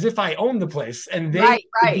restaurant as if I owned the place. And they would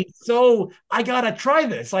be so, I got to try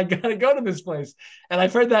this. I got to go to this place. And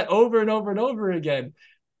I've heard that over and over and over again.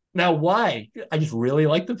 Now, why? I just really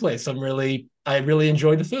like the place. I really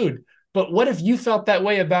enjoy the food. But what if you felt that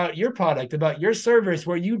way about your product, about your service,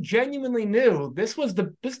 where you genuinely knew this was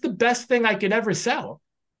the best thing I could ever sell?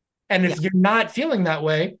 And if you're not feeling that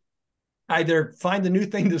way, either find a new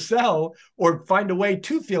thing to sell or find a way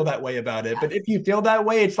to feel that way about it. But if you feel that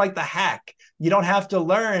way, it's like the hack. You don't have to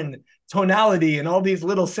learn tonality and all these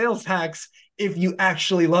little sales hacks if you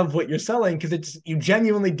actually love what you're selling, because you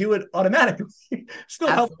genuinely do it automatically. Still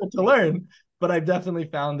helpful to learn, but I've definitely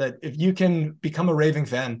found that if you can become a raving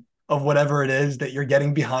fan of whatever it is that you're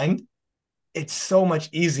getting behind, it's so much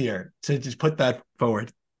easier to just put that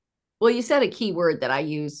forward. Well, you said a key word that I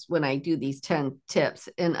use when I do these 10 tips,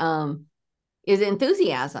 and is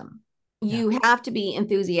enthusiasm. You have to be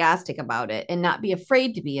enthusiastic about it and not be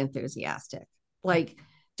afraid to be enthusiastic. Like,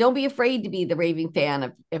 don't be afraid to be the raving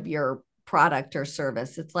fan of your product or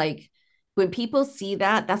service. It's like when people see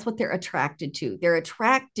that, that's what they're attracted to. They're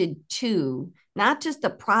attracted to not just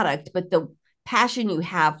the product, but the passion you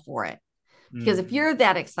have for it. Because if you're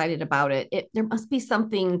that excited about it, there must be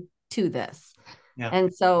something to this. Yeah.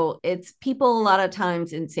 And so it's people a lot of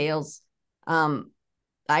times in sales.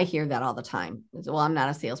 I hear that all the time. Well, I'm not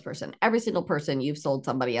a salesperson. Every single person you've sold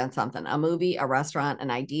somebody on something, a movie, a restaurant, an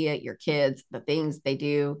idea, your kids, the things they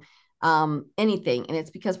do, anything. And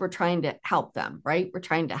it's because we're trying to help them, right? We're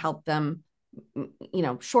trying to help them,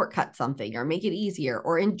 shortcut something or make it easier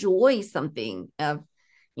or enjoy something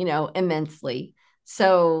immensely.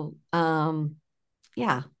 So, it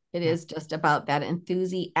is just about that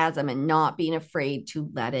enthusiasm and not being afraid to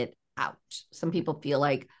let it out. Some people feel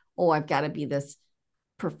like, oh, I've got to be this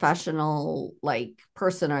professional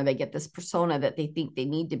person, or they get this persona that they think they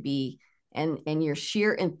need to be. And your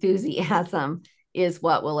sheer enthusiasm is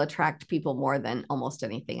what will attract people more than almost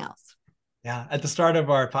anything else. Yeah. At the start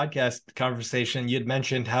of our podcast conversation, you'd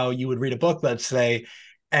mentioned how you would read a book, let's say,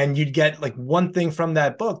 and you'd get one thing from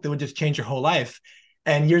that book that would just change your whole life.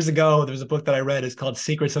 And years ago, there was a book that I read. It's called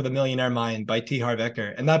Secrets of the Millionaire Mind by T. Harv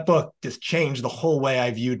Eker. And that book just changed the whole way I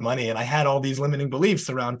viewed money. And I had all these limiting beliefs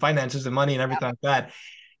around finances and money and everything like that.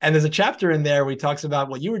 And there's a chapter in there where he talks about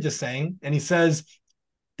what you were just saying. And he says,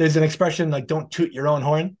 there's an expression like, don't toot your own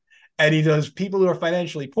horn. And he goes, people who are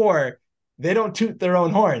financially poor, they don't toot their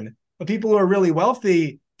own horn. But people who are really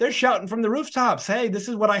wealthy, they're shouting from the rooftops, hey, this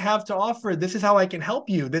is what I have to offer. This is how I can help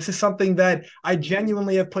you. This is something that I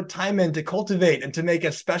genuinely have put time in to cultivate and to make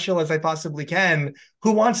as special as I possibly can.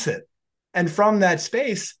 Who wants it? And from that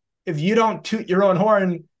space, if you don't toot your own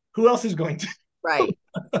horn, who else is going to? Right.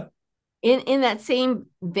 In that same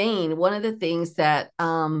vein, one of the things that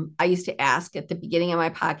I used to ask at the beginning of my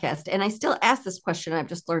podcast, and I still ask this question, I've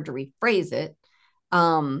just learned to rephrase it.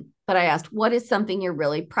 But I asked, what is something you're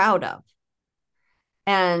really proud of?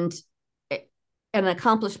 And an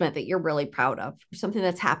accomplishment that you're really proud of, something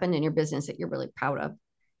that's happened in your business that you're really proud of.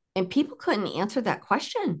 And people couldn't answer that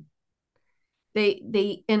question.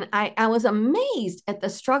 I was amazed at the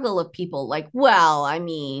struggle of people like, well, I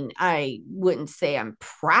mean, I wouldn't say I'm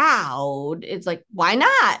proud. It's like, why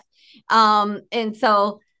not? And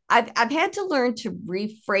so I've had to learn to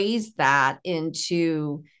rephrase that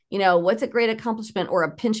into, what's a great accomplishment or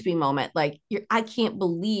a pinch me moment? Like, I can't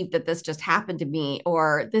believe that this just happened to me,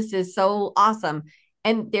 or this is so awesome.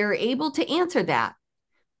 And they're able to answer that.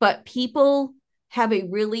 But people have a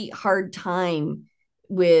really hard time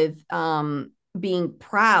with being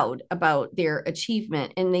proud about their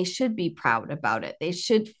achievement, and they should be proud about it. They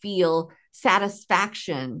should feel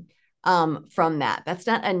satisfaction from that. That's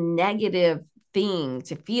not a negative thing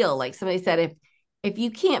to feel. Like somebody said, if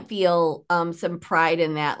you can't feel some pride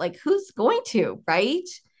in that, like who's going to, right?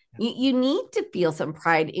 You need to feel some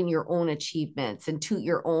pride in your own achievements and toot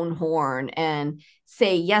your own horn and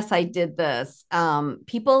say, yes, I did this.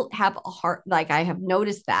 People have a heart, like I have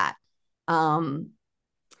noticed that.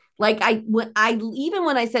 Like even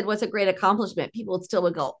when I said what's a great accomplishment, people would still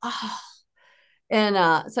would go, oh.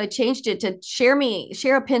 And so I changed it to share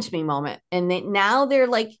a pinch me moment. And now they're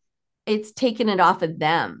like, it's taken it off of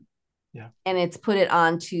them. Yeah. And it's put it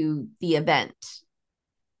onto the event.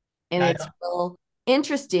 And it's real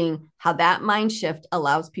interesting how that mind shift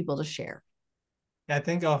allows people to share. I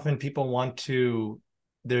think often people want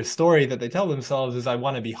their story that they tell themselves is, I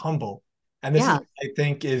want to be humble. And this is, I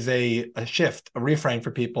think, is a shift, a reframe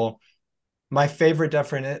for people. My favorite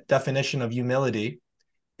definition of humility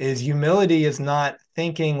is not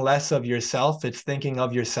thinking less of yourself, it's thinking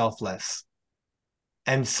of yourself less.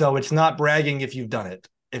 And so it's not bragging if you've done it.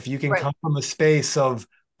 If you can come from a space of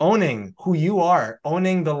owning who you are,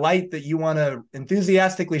 owning the light that you want to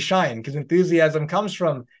enthusiastically shine, because enthusiasm comes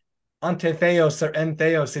from antetheos or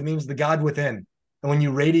entheos, it means the God within. And when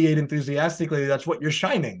you radiate enthusiastically, that's what you're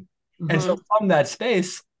shining. Mm-hmm. And so from that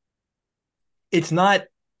space, it's not,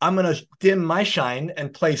 I'm going to dim my shine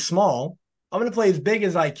and play small. I'm going to play as big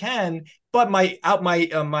as I can, but my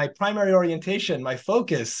primary orientation, my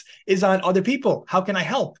focus is on other people. How can I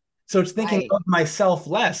help? So it's thinking of myself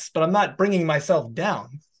less, but I'm not bringing myself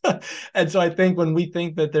down. And so I think when we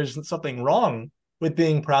think that there's something wrong with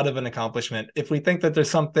being proud of an accomplishment, if we think that there's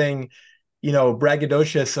something,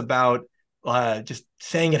 braggadocious about just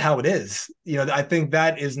saying it how it is, I think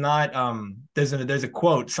that is not, there's a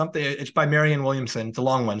quote, it's by Marianne Williamson. It's a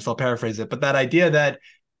long one, so I'll paraphrase it. But that idea that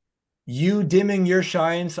you dimming your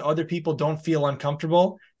shine so other people don't feel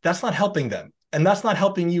uncomfortable, that's not helping them. And that's not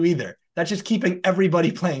helping you either. That's just keeping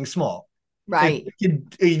everybody playing small. Right.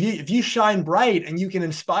 If you shine bright and you can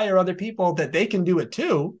inspire other people that they can do it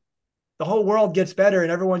too, the whole world gets better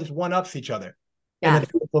and everyone just one-ups each other in a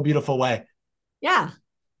beautiful, beautiful way. Yeah.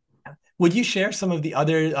 Would you share some of the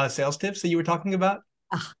other sales tips that you were talking about?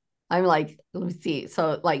 I'm like, let me see.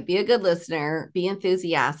 So like, be a good listener, be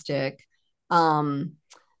enthusiastic,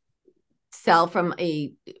 sell from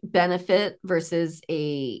a benefit versus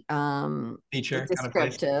a feature,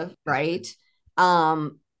 descriptive, right?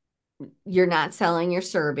 You're not selling, you're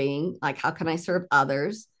serving. Like, how can I serve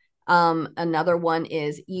others? Another one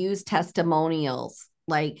is use testimonials.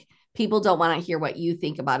 Like, people don't want to hear what you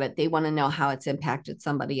think about it. They want to know how it's impacted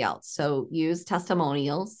somebody else. So use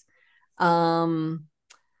testimonials. And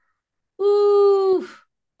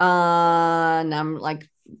I'm like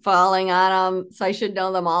falling on them. So I should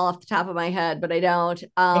know them all off the top of my head, but I don't.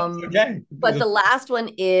 Okay. But the last one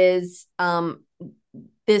is,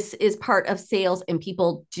 this is part of sales and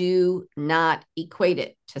people do not equate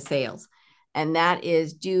it to sales. And that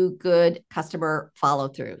is do good customer follow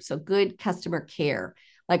through. So good customer care.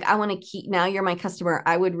 Like, I want to keep, now you're my customer.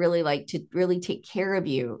 I would really like to really take care of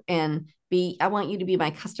you and I want you to be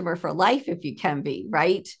my customer for life if you can be,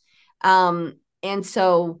 right? And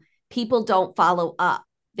so people don't follow up.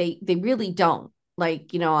 They really don't.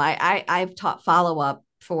 Like, I've taught follow up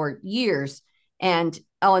for years, and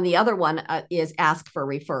Oh, and the other one is ask for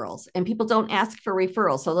referrals, and people don't ask for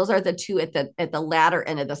referrals. So those are the two at the latter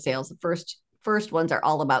end of the sales. The first ones are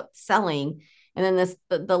all about selling, and then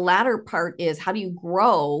the latter part is how do you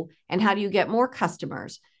grow and how do you get more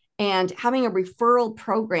customers, and having a referral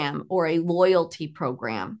program or a loyalty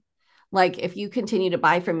program. Like if you continue to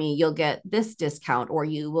buy from me, you'll get this discount, or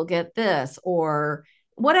you will get this, or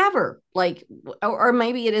whatever. Like, or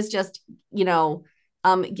maybe it is just,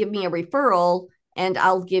 give me a referral and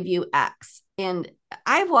I'll give you X. And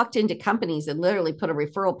I've walked into companies and literally put a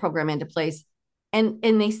referral program into place, and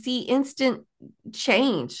they see instant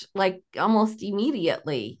change, like almost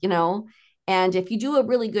immediately. And if you do a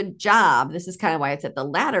really good job, this is kind of why it's at the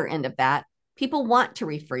latter end of that, people want to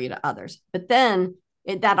refer you to others. But then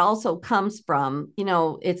that also comes from,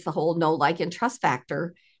 it's the whole know, like, and trust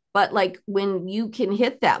factor. But like when you can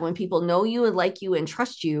hit that, when people know you and like you and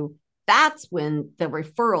trust you, that's when the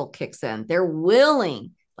referral kicks in. They're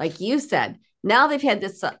willing, like you said, now they've had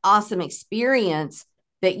this awesome experience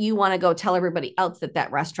that you want to go tell everybody else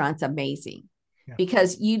that restaurant's amazing,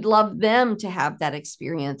 because you'd love them to have that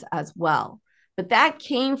experience as well. But that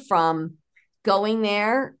came from going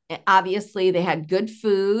there. Obviously, they had good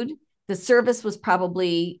food. The service was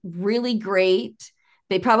probably really great.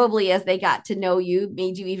 They probably, as they got to know you,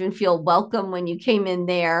 made you even feel welcome when you came in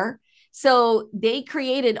there. So they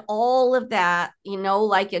created all of that,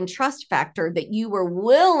 like, and trust factor that you were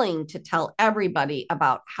willing to tell everybody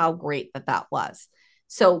about how great that was.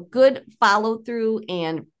 So good follow through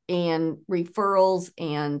and referrals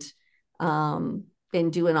and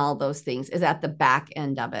doing all those things is at the back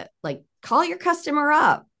end of it. Like, call your customer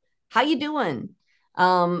up. How you doing?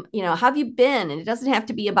 How have you been? And it doesn't have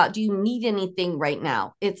to be about, do you need anything right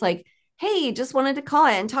now? It's like, hey, just wanted to call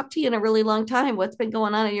and talk to you in a really long time. What's been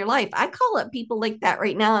going on in your life? I call up people like that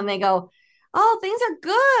right now, and they go, oh, things are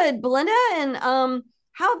good, Belinda. And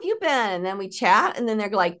how have you been? And then we chat, and then they're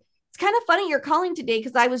like, it's kind of funny you're calling today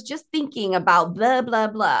because I was just thinking about blah, blah,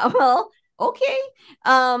 blah. Well, okay.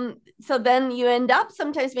 So then you end up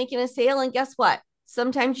sometimes making a sale, and guess what?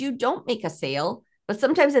 Sometimes you don't make a sale, but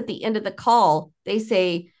sometimes at the end of the call, they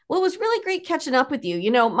say, well, it was really great catching up with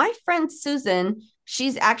you. My friend Susan,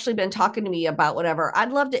 she's actually been talking to me about whatever.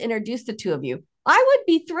 I'd love to introduce the two of you. I would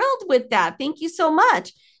be thrilled with that. Thank you so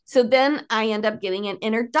much. So then I end up getting an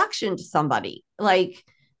introduction to somebody. Like,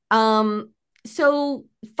 so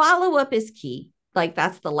follow up is key. Like,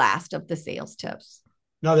 that's the last of the sales tips.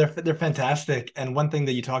 No, they're fantastic. And one thing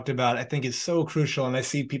that you talked about, I think, is so crucial. And I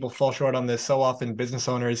see people fall short on this so often, business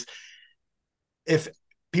owners. If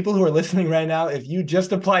people who are listening right now, if you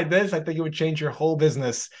just applied this, I think it would change your whole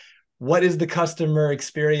business. What is the customer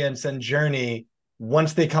experience and journey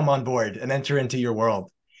once they come on board and enter into your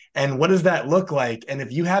world? And what does that look like? And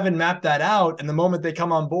if you haven't mapped that out, and the moment they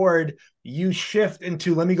come on board, you shift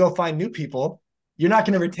into, let me go find new people, you're not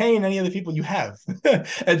going to retain any of the people you have.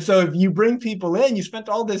 And so if you bring people in, you spent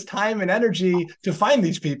all this time and energy to find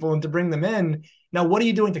these people and to bring them in. Now, what are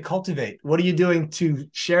you doing to cultivate? What are you doing to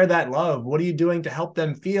share that love? What are you doing to help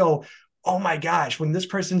them feel, oh my gosh, when this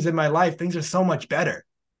person's in my life, things are so much better.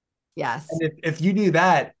 Yes. And if you do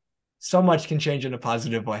that, so much can change in a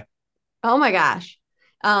positive way. Oh my gosh.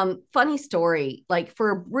 Funny story. Like,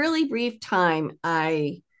 for a really brief time,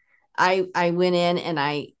 I went in,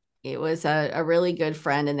 and it was a really good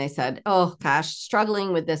friend, and they said, oh gosh,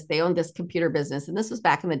 struggling with this. They owned this computer business. And this was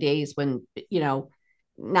back in the days when,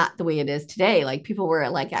 not the way it is today. Like, people were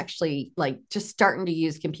like actually like just starting to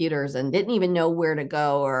use computers and didn't even know where to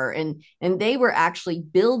go, and they were actually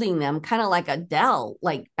building them kind of like a Dell,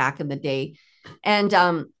 like back in the day. And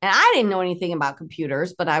I didn't know anything about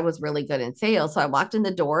computers, but I was really good in sales. So I walked in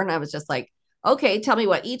the door and I was just like, okay, tell me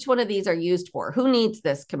what each one of these are used for. Who needs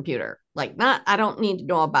this computer? Like, I don't need to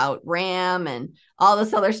know about RAM and all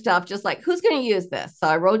this other stuff. Just like, who's going to use this? So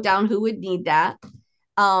I wrote down who would need that.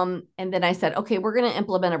 And then I said, okay, we're going to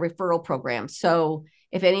implement a referral program. So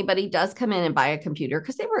if anybody does come in and buy a computer,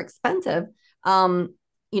 because they were expensive,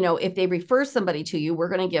 if they refer somebody to you, we're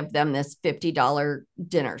going to give them this $50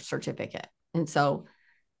 dinner certificate. And so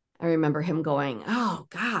I remember him going, oh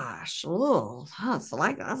gosh, that's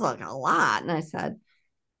like a lot. And I said,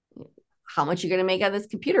 how much are you going to make on this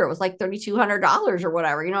computer? It was like $3,200 or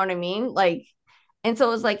whatever. You know what I mean? Like, and so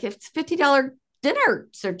it was like, it's $50 dinner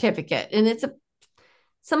certificate, and it's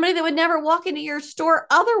somebody that would never walk into your store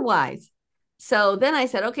otherwise. So then I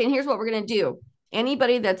said, okay, and here's what we're going to do.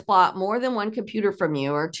 Anybody that's bought more than one computer from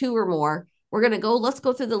you, or two or more, let's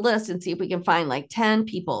go through the list and see if we can find like 10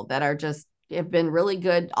 people that have been really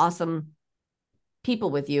good, awesome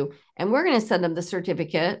people with you. And we're going to send them the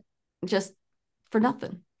certificate just for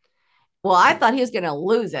nothing. Well, I thought he was going to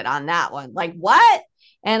lose it on that one. Like, what?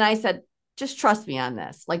 And I said, just trust me on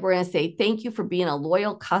this. Like, we're going to say, thank you for being a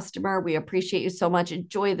loyal customer. We appreciate you so much.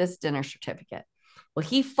 Enjoy this dinner certificate. Well,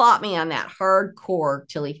 he fought me on that hardcore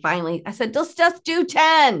till he finally, I said, just do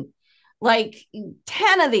 10, like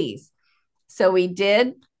 10 of these. So we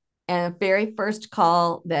did. And the very first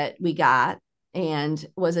call that we got and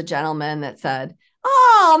was a gentleman that said,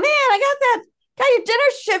 oh man, got your dinner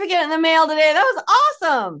certificate in the mail today. That was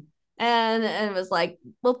awesome. And it was like,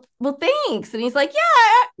 well, thanks. And he's like,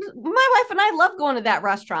 yeah, my wife and I love going to that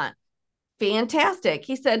restaurant. Fantastic.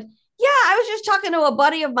 He said, yeah, I was just talking to a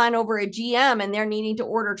buddy of mine over at GM and they're needing to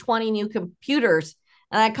order 20 new computers.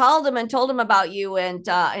 And I called him and told him about you and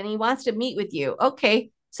he wants to meet with you. Okay.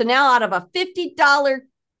 So now out of a $50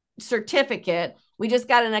 certificate, we just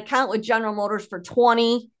got an account with General Motors for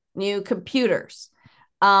 20 new computers.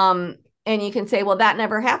 And you can say, well, that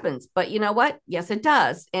never happens. But you know what? Yes, it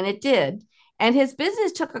does. And it did. And his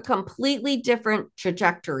business took a completely different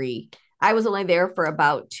trajectory. I was only there for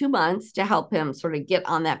about 2 months to help him sort of get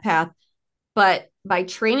on that path. But by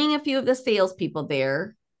training a few of the salespeople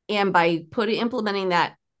there and by implementing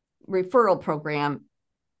that referral program,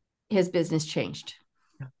 his business changed.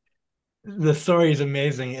 The story is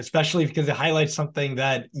amazing, especially because it highlights something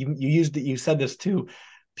that you said this too.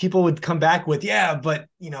 People would come back with, yeah, but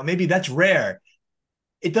maybe that's rare.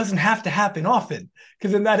 It doesn't have to happen often,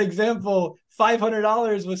 because in that example,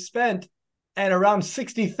 $500 was spent and around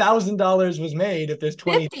 $60,000 was made if there's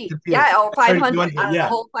 20 50. computers. Yeah, or 500. Yeah. The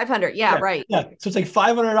whole 500. Yeah, right. Yeah. So it's like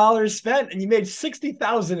 $500 spent and you made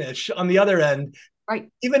 60,000-ish on the other end. Right.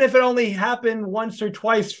 Even if it only happened once or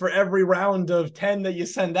twice for every round of 10 that you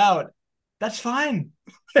send out, that's fine.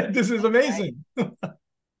 This is amazing. Right.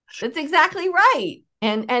 That's exactly right.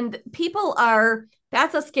 And people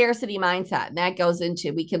that's a scarcity mindset. And that goes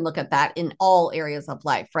into, we can look at that in all areas of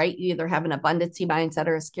life, right? You either have an abundancy mindset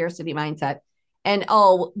or a scarcity mindset. And,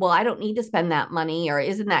 oh, well, I don't need to spend that money, or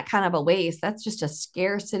isn't that kind of a waste? That's just a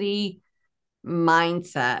scarcity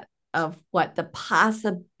mindset of what the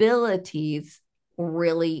possibilities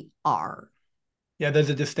really are. Yeah, there's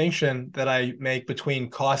a distinction that I make between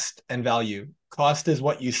cost and value. Cost is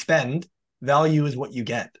what you spend, value is what you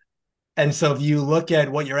get. And so if you look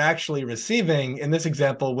at what you're actually receiving in this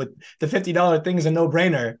example, with the $50 thing is a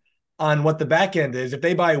no-brainer on what the back end is. If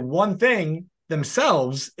they buy one thing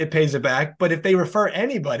themselves, it pays it back. But if they refer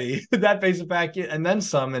anybody, that pays it back and then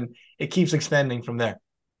some, and it keeps expanding from there.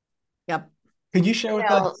 Yep. Could you share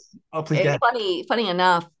with us? Oh, please. It's funny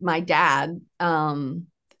enough, my dad,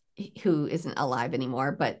 who isn't alive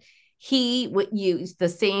anymore, but he would use the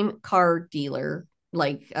same car dealer,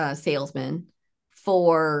 like salesman,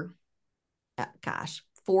 for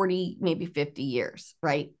 40, maybe 50 years,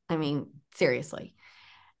 right? I mean, seriously.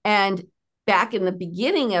 And back in the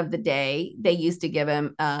beginning of the day, they used to give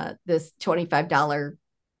him this $25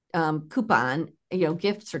 coupon,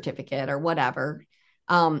 gift certificate or whatever,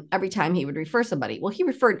 every time he would refer somebody. Well, he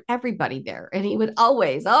referred everybody there, and he would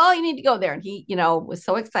always, oh, you need to go there. And he, was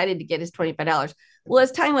so excited to get his $25. Well,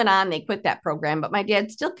 as time went on, they quit that program, but my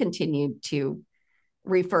dad still continued to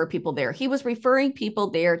refer people there. He was referring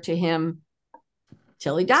people there to him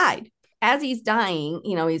till he died. As he's dying,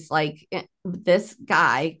 he's like, this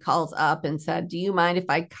guy calls up and said, do you mind if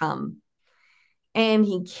I come? And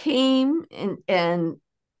he came and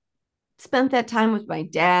spent that time with my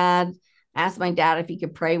dad, asked my dad if he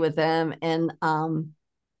could pray with him. And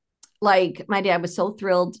like, my dad was so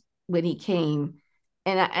thrilled when he came.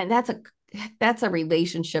 And that's a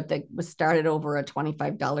relationship that was started over a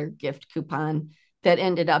 $25 gift coupon that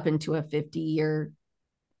ended up into a 50-year,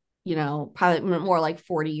 probably more like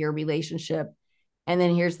 40-year relationship. And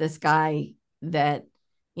then here's this guy that,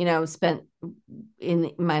 spent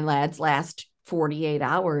in my lad's last 48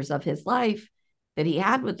 hours of his life that he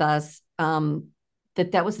had with us.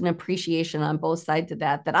 That was an appreciation on both sides of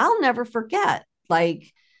that I'll never forget. Like,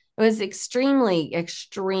 it was extremely,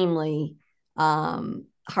 extremely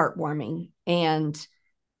heartwarming. And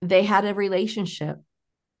they had a relationship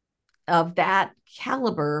of that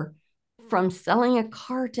caliber from selling a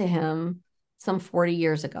car to him some 40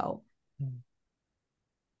 years ago.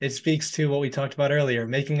 It speaks to what we talked about earlier,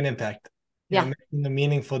 making an impact. Making a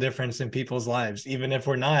meaningful difference in people's lives, even if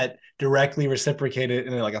we're not directly reciprocated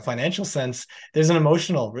in like a financial sense. There's an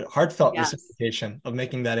emotional, heartfelt reciprocation of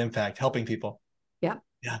making that impact, helping people. Yeah.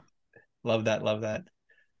 Love that.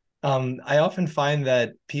 I often find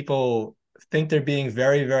that people think they're being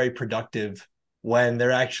very, very productive when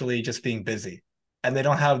they're actually just being busy and they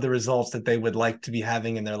don't have the results that they would like to be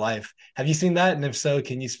having in their life. Have you seen that? And if so,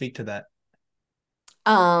 can you speak to that?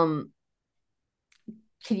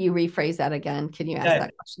 Can you rephrase that again? Can you ask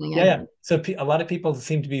that question again? Yeah. So a lot of people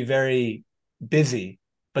seem to be very busy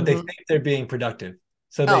but they think they're being productive.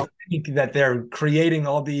 So they Oh, think that they're creating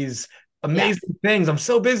all these yes. amazing things. I'm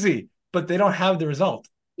so busy, but they don't have the result.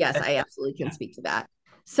 Yes, And, I absolutely can yeah. speak to that.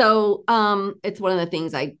 So it's one of the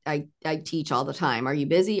things I teach all the time. Are you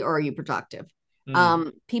busy or are you productive?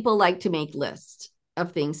 Mm, People like to make lists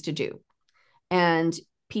of things to do. And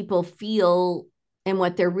people feel, and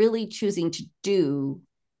what they're really choosing to do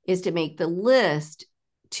is to make the list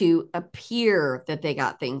to appear that they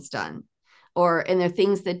got things done, and they're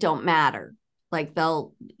things that don't matter. Like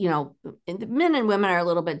they'll, men and women are a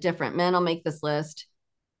little bit different. Men will make this list.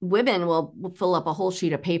 Women will fill up a whole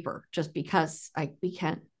sheet of paper just because we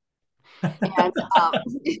can. And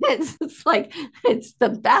it's like, it's the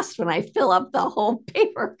best when I fill up the whole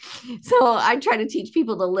paper. So I try to teach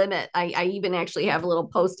people to limit. I even actually have little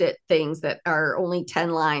post-it things that are only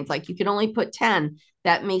 10 lines. Like you can only put 10.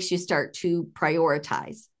 That makes you start to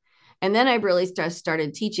prioritize. And then I really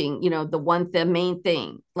started teaching, the main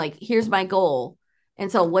thing. Like, here's my goal.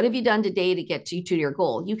 And so what have you done today to get you to your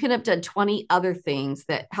goal? You can have done 20 other things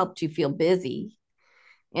that helped you feel busy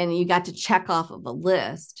and you got to check off of a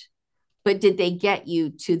list, but did they get you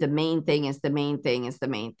to the main thing? Is the main thing is the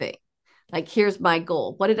main thing. Like, here's my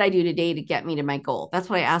goal. What did I do today to get me to my goal? That's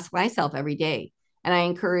what I ask myself every day. And I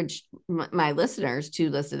encourage my listeners to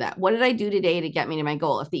listen to that. What did I do today to get me to my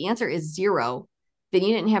goal? If the answer is 0, then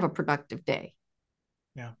you didn't have a productive day.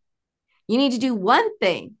 yeah. You need to do one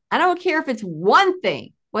thing. I don't care if it's one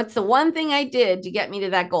thing. What's the one thing I did to get me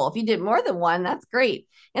to that goal? If you did more than one, that's great.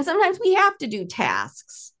 And sometimes we have to do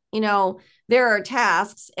tasks. There are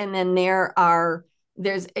tasks, and then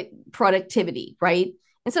there's productivity, right?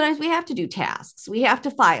 And sometimes we have to do tasks. We have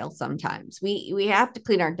to file sometimes. We have to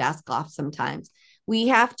clean our desk off sometimes. We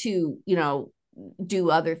have to, do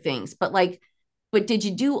other things. But did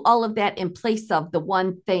you do all of that in place of the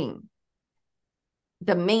one thing?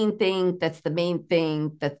 The main thing, that's the main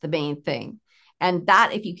thing, that's the main thing. And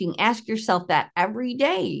that, if you can ask yourself that every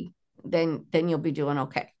day, then you'll be doing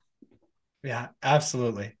okay. Yeah,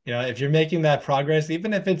 absolutely. If you're making that progress,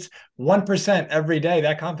 even if it's 1% every day,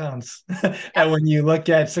 that compounds. And when you look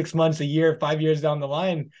at 6 months, a year, 5 years down the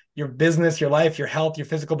line, your business, your life, your health, your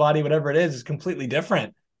physical body, whatever it is completely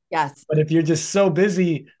different. Yes. But if you're just so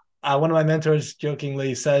busy, one of my mentors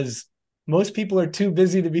jokingly says, most people are too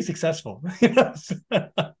busy to be successful.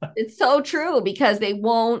 It's so true, because they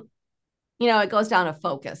won't, it goes down to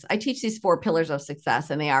focus. I teach these 4 pillars of success,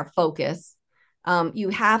 and they are focus. You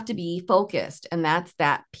have to be focused. And that's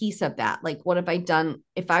that piece of that. Like, what have I done?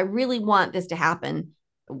 If I really want this to happen,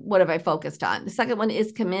 what have I focused on? The second one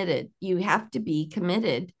is committed. You have to be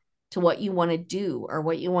committed to what you want to do or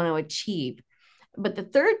what you want to achieve. But the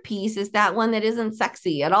third piece is that one that isn't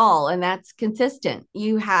sexy at all, and that's consistent.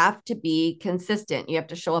 You have to be consistent. You have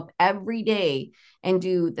to show up every day and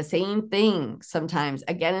do the same thing, sometimes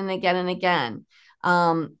again and again and again.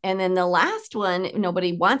 And then the last one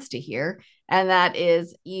nobody wants to hear, and that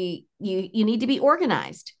is you need to be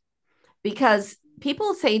organized, because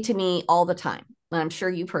people say to me all the time, and I'm sure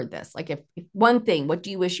you've heard this, like, if one thing, what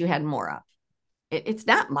do you wish you had more of? It's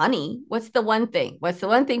not money. What's the one thing? What's the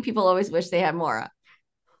one thing people always wish they had more of?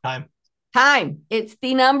 Time. Time. It's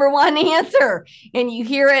the number one answer. And you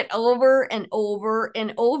hear it over and over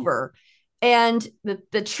and over. And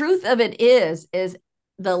the truth of it is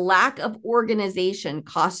the lack of organization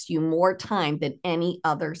costs you more time than any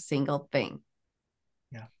other single thing.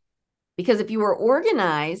 Yeah. Because if you were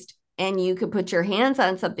organized and you could put your hands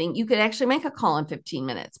on something, you could actually make a call in 15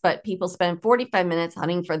 minutes. But people spend 45 minutes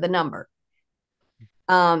hunting for the number.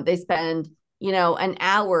 They spend, an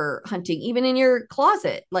hour hunting, even in your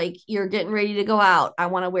closet. Like, you're getting ready to go out. I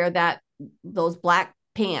want to wear those black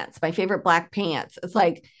pants, my favorite black pants. It's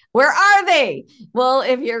like, where are they? Well,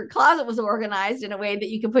 if your closet was organized in a way that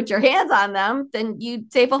you could put your hands on them, then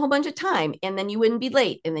you'd save a whole bunch of time, and then you wouldn't be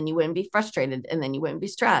late, and then you wouldn't be frustrated, and then you wouldn't be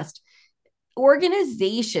stressed.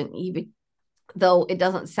 Organization, even though it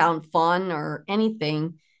doesn't sound fun or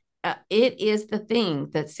anything, it is the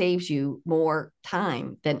thing that saves you more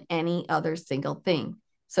time than any other single thing.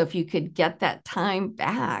 So if you could get that time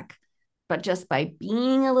back, but just by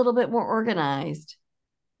being a little bit more organized,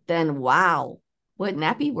 then wow, wouldn't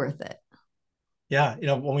that be worth it? Yeah.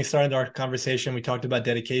 When we started our conversation, we talked about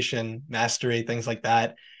dedication, mastery, things like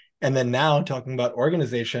that. And then now talking about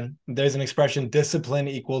organization, there's an expression, discipline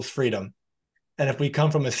equals freedom. And if we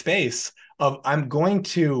come from a space of, I'm going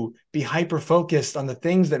to be hyper-focused on the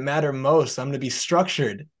things that matter most, I'm going to be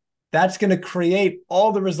structured, that's going to create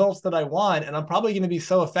all the results that I want. And I'm probably going to be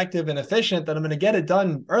so effective and efficient that I'm going to get it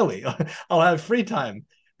done early. I'll have free time.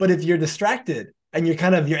 But if you're distracted and your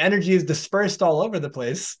energy is dispersed all over the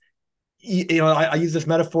place, I use this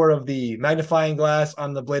metaphor of the magnifying glass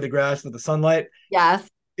on the blade of grass with the sunlight. Yes.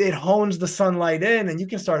 It hones the sunlight in, and you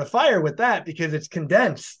can start a fire with that because it's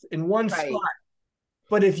condensed in one spot. Right.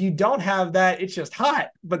 But if you don't have that, it's just hot,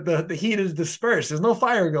 but the heat is dispersed. There's no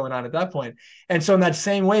fire going on at that point. And so in that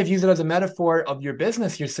same way, if you use it as a metaphor of your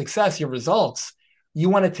business, your success, your results, you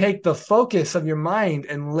want to take the focus of your mind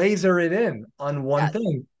and laser it in on one Yes.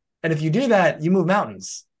 thing. And if you do that, you move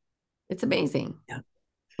mountains. It's amazing. Yeah.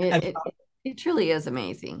 It, And it, it truly is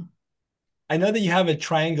amazing. I know that you have a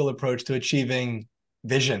triangle approach to achieving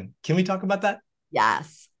vision. Can we talk about that?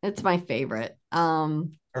 Yes. It's my favorite.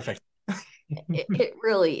 Perfect. It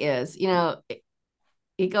really is.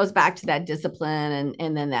 It goes back to that discipline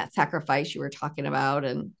and then that sacrifice you were talking about.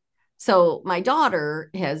 And so my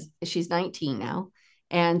daughter she's 19 now.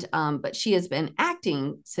 And but she has been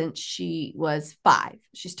acting since she was 5.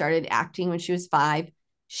 She started acting when she was 5.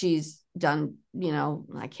 She's done,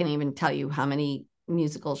 I can't even tell you how many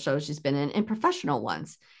musical shows she's been in and professional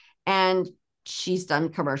ones. And she's done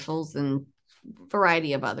commercials and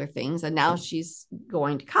variety of other things. And now she's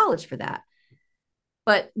going to college for that.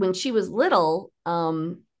 But when she was little,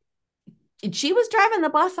 she was driving the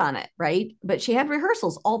bus on it, right? But she had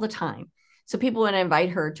rehearsals all the time. So people would invite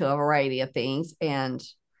her to a variety of things. And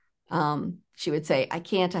she would say, I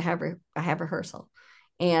can't, I have rehearsal.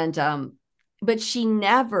 And, but she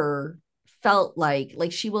never felt like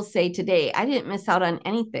she will say today, I didn't miss out on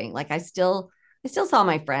anything. Like I still saw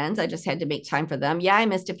my friends. I just had to make time for them. Yeah, I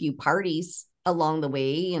missed a few parties along the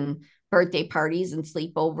way and birthday parties and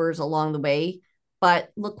sleepovers along the way.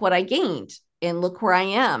 But look what I gained and look where I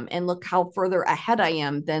am and look how further ahead I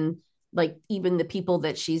am than like even the people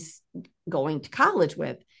that she's going to college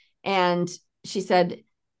with. And she said,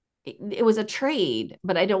 it was a trade,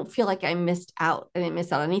 but I don't feel like I missed out. I didn't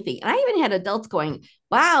miss out on anything. And I even had adults going,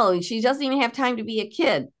 wow, she doesn't even have time to be a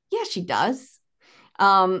kid. Yeah, she does.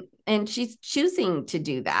 And she's choosing to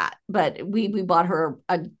do that. But we bought her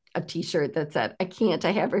a t-shirt that said, I can't,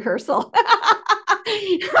 I have rehearsal.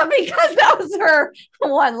 Because that was her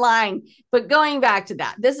one line. But going back to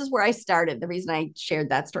that, this is where I started. The reason I shared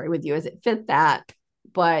that story with you is it fit that.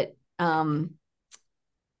 But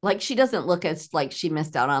like she doesn't look as like she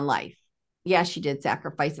missed out on life. Yeah, she did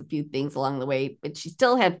sacrifice a few things along the way, but she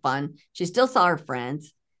still had fun. She still saw her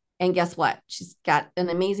friends. And guess what? She's got an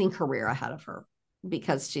amazing career ahead of her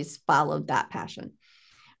because she's followed that passion.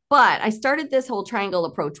 But I started this whole triangle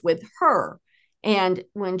approach with her. And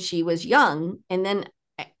when she was young, and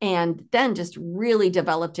then just really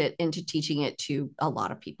developed it into teaching it to a lot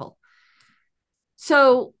of people.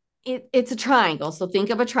 So it's a triangle. So think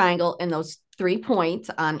of a triangle and those 3 points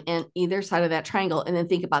on either side of that triangle, and then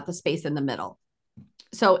think about the space in the middle.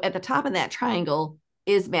 So at the top of that triangle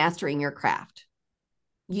is mastering your craft.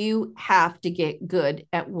 You have to get good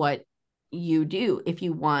at what you do if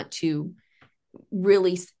you want to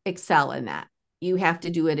really excel in that. You have to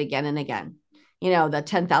do it again and again. The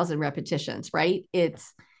 10,000 repetitions, right?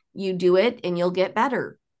 It's you do it and you'll get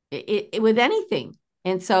better with anything.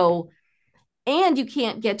 And so, and you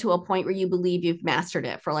can't get to a point where you believe you've mastered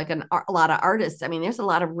it for like a lot of artists. I mean, there's a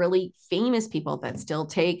lot of really famous people that still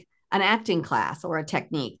take an acting class or a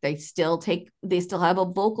technique. They still have a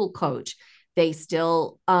vocal coach. They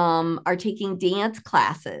still are taking dance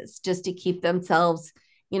classes just to keep themselves,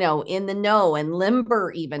 in the know and limber,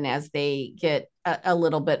 even as they get a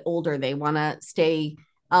little bit older. They want to stay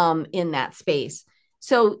in that space.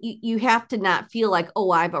 So you have to not feel like, oh,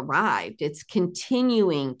 I've arrived. It's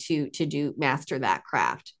continuing to master that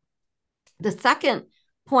craft. The second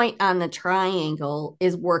point on the triangle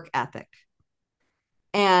is work ethic.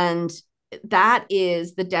 And that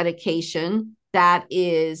is the dedication, that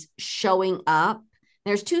is showing up.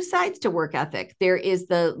 There's 2 sides to work ethic. There is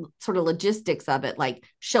the sort of logistics of it, like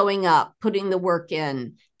showing up, putting the work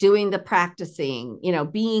in, doing the practicing,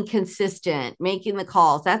 being consistent, making the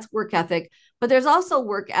calls. That's work ethic. But there's also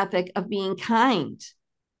work ethic of being kind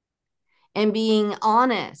and being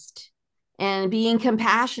honest and being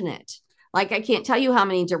compassionate. Like I can't tell you how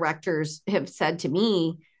many directors have said to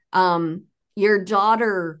me, your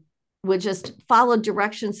daughter would just follow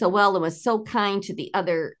directions so well and was so kind to the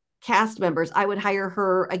other cast members. I would hire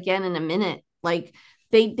her again in a minute. Like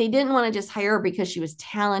they didn't want to just hire her because she was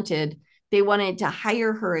talented. They wanted to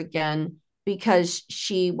hire her again because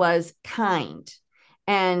she was kind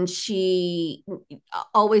and she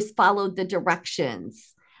always followed the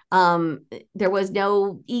directions. There was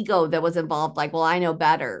no ego that was involved. Like, well, I know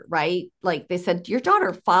better, right? Like they said, your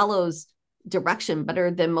daughter follows direction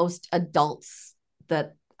better than most adults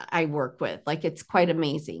that I work with. Like it's quite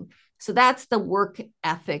amazing. So that's the work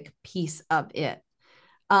ethic piece of it.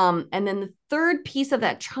 And then the third piece of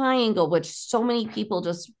that triangle, which so many people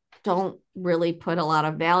just don't really put a lot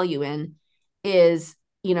of value in, is,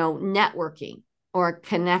 networking or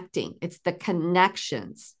connecting. It's the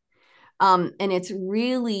connections. And it's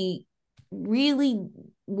really, really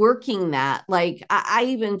working that. Like I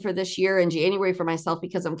even for this year in January for myself,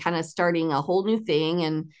 because I'm kind of starting a whole new thing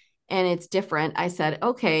and it's different. I said,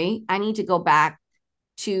 okay, I need to go back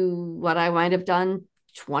to what I might have done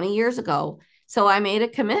 20 years ago. So I made a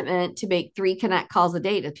commitment to make 3 connect calls a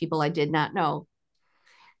day to people I did not know,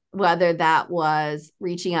 whether that was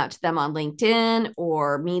reaching out to them on LinkedIn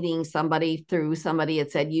or meeting somebody through somebody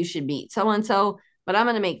that said, you should meet so and so. But I'm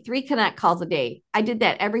going to make 3 connect calls a day. I did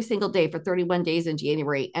that every single day for 31 days in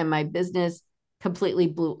January, and my business completely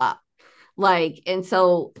blew up. And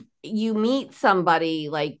so you meet somebody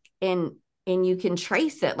and you can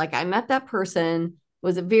trace it. Like I met that person, it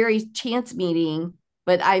was a very chance meeting,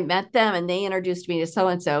 but I met them and they introduced me to so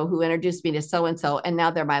and so, who introduced me to so and so, and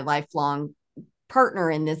now they're my lifelong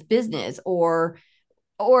partner in this business, or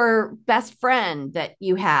best friend that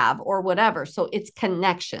you have, or whatever. So it's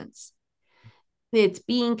connections. It's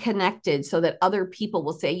being connected so that other people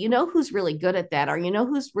will say, who's really good at that, or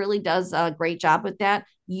who's really does a great job with that.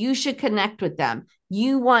 You should connect with them.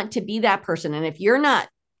 You want to be that person. And if you're not,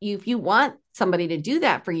 if you want somebody to do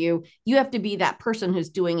that for you, you have to be that person who's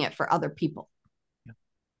doing it for other people. Yeah.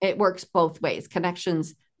 It works both ways.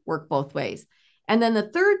 Connections work both ways. And then the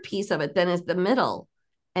third piece of it then is the middle,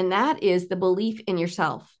 and that is the belief in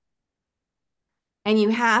yourself. And you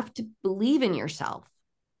have to believe in yourself.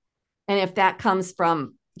 And if that comes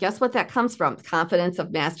from, guess what that comes from? Confidence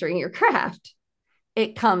of mastering your craft.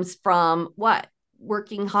 It comes from what?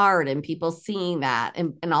 Working hard and people seeing that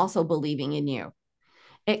and also believing in you.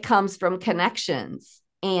 It comes from connections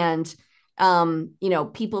and,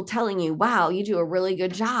 people telling you, wow, you do a really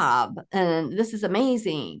good job and this is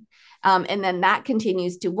amazing. And then that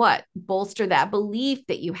continues to what? Bolster that belief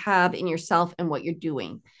that you have in yourself and what you're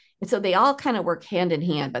doing. And so they all kind of work hand in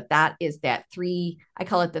hand, but that is that I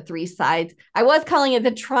call it the 3 sides. I was calling it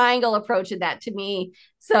the triangle approach, and that to me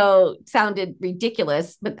so sounded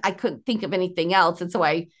ridiculous, but I couldn't think of anything else. And so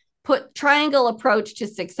I put triangle approach to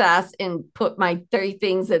success and put my 30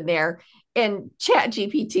 things in there, and Chat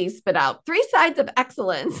GPT spit out 3 sides of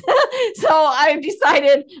excellence. So I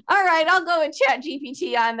decided, all right, I'll go with Chat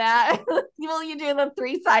GPT on that. Will you do the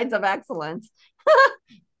 3 sides of excellence?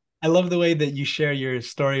 I love the way that you share your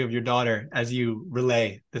story of your daughter as you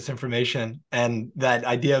relay this information, and that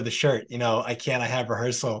idea of the shirt, I have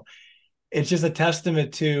rehearsal. It's just a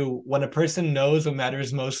testament to when a person knows what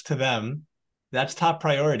matters most to them, that's top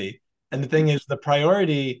priority. And the thing is, the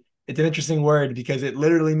priority, it's an interesting word because it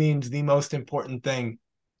literally means the most important thing.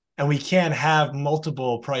 And we can't have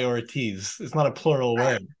multiple priorities. It's not a plural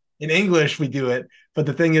word. In English, we do it. But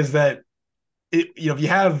the thing is that if you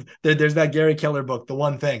have there's that Gary Keller book, The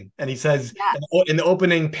One Thing, and he says, yes, in the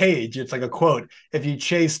opening page, it's like a quote: if you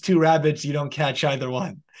chase 2 rabbits, you don't catch either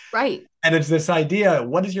one. Right. And it's this idea: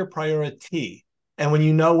 what is your priority? And when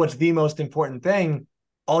you know what's the most important thing,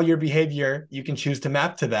 all your behavior, you can choose to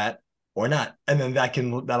map to that or not, and then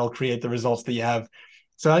that'll create the results that you have.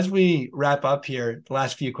 So as we wrap up here, the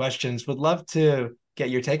last few questions, would love to get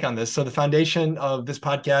your take on this. So the foundation of this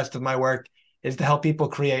podcast, of my work, is to help people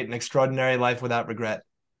create an extraordinary life without regret.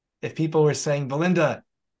 If people were saying, Belinda,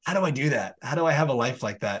 how do I do that? How do I have a life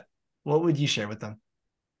like that? What would you share with them?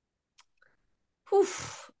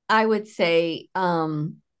 I would say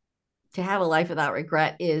to have a life without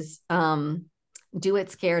regret is do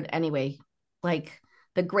it scared anyway. Like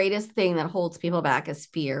the greatest thing that holds people back is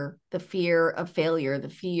fear, the fear of failure, the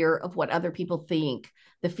fear of what other people think,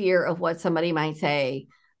 the fear of what somebody might say.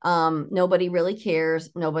 Nobody really cares.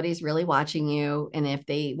 Nobody's really watching you. And if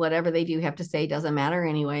whatever they do have to say doesn't matter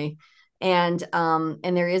anyway. And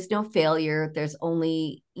there is no failure. There's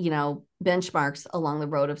only, benchmarks along the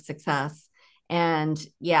road of success. And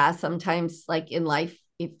yeah, sometimes like in life,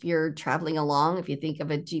 if you're traveling along, if you think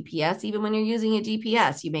of a GPS, even when you're using a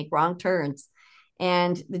GPS, you make wrong turns.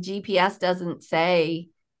 And the GPS doesn't say,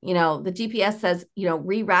 the GPS says,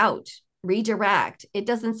 reroute, redirect. It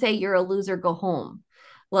doesn't say you're a loser, go home.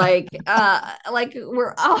 Like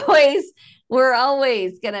we're always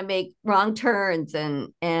gonna make wrong turns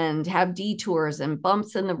and have detours and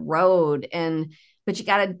bumps in the road, but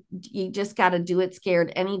you just gotta do it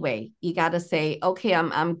scared anyway. You gotta say, okay,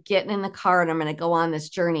 I'm getting in the car and I'm gonna go on this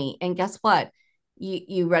journey. And guess what?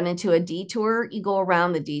 You run into a detour, you go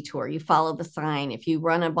around the detour, you follow the sign. If you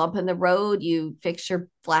run a bump in the road, you fix your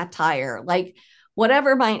flat tire. Like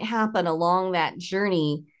whatever might happen along that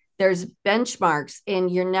journey, there's benchmarks,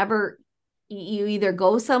 and you either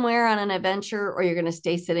go somewhere on an adventure or you're going to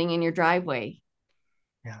stay sitting in your driveway,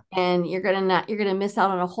 Yeah. and you're going to miss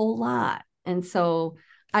out on a whole lot. And so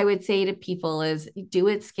I would say to people is do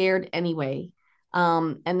it scared anyway.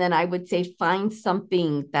 And then I would say find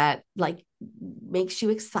something that like makes you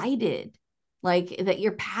excited, like that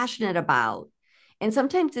you're passionate about. And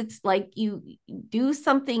sometimes it's like you do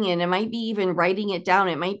something, and it might be even writing it down.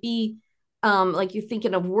 It might be like you're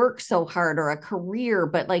thinking of work so hard or a career,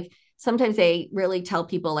 but like sometimes they really tell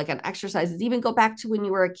people like on exercises, even go back to when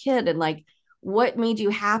you were a kid and like what made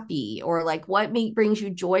you happy, or like brings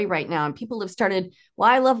you joy right now. And people have started, well,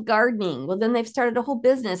 I love gardening. Well, then they've started a whole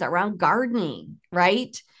business around gardening,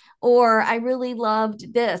 right? Or I really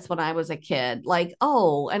loved this when I was a kid. Like,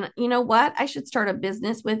 oh, and you know what? I should start a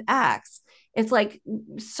business with X. It's like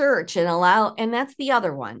search and allow. And that's the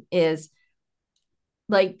other one is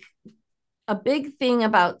like a big thing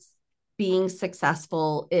about being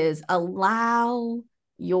successful is allow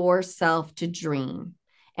yourself to dream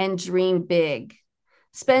and dream big.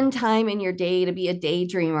 Spend time in your day to be a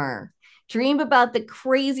daydreamer. Dream about the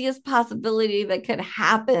craziest possibility that could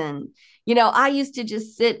happen. You know, I used to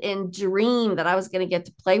just sit and dream that I was going to get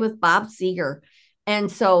to play with Bob Seger.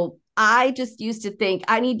 And so I just used to think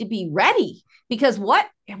I need to be ready because what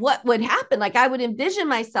would happen? Like I would envision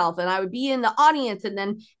myself and I would be in the audience, and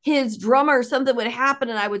then his drummer or something would happen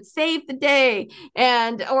and I would save the day,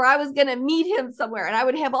 and or I was going to meet him somewhere, and I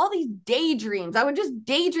would have all these daydreams. I would just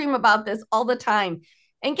daydream about this all the time.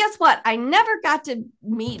 And guess what? I never got to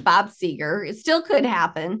meet Bob Seger. It still could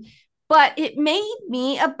happen, but it made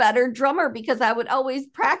me a better drummer because I would always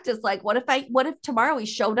practice. Like, what if tomorrow he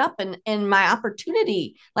showed up and my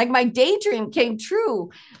opportunity, like my daydream came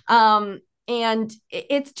true. And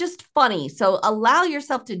it's just funny. So allow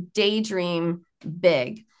yourself to daydream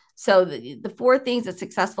big. So the four things that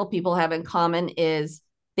successful people have in common is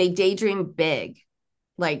they daydream big.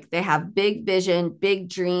 Like they have big vision, big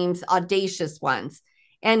dreams, audacious ones.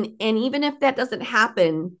 And even if that doesn't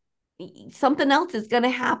happen, something else is going to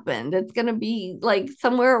happen. That's going to be like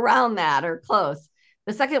somewhere around that or close.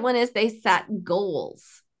 The second one is they set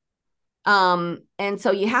goals. And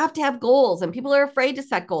so you have to have goals, and people are afraid to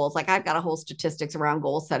set goals. Like I've got a whole statistics around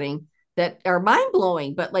goal setting that are mind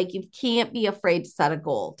blowing, but like you can't be afraid to set a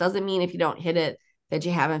goal. Doesn't mean if you don't hit it that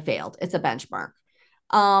you haven't failed. It's a benchmark.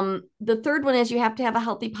 The third one is you have to have a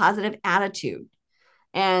healthy, positive attitude.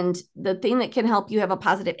 And the thing that can help you have a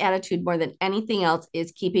positive attitude more than anything else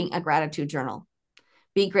is keeping a gratitude journal.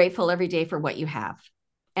 Be grateful every day for what you have.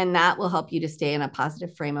 And that will help you to stay in a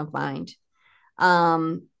positive frame of mind.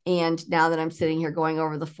 And now that I'm sitting here going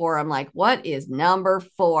over the four, I'm like, what is number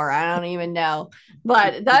four? I don't even know,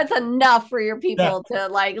 but that's enough for your Yeah. people to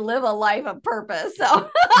like live a life of purpose. So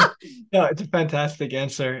No, it's a fantastic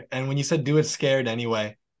answer. And when you said do it scared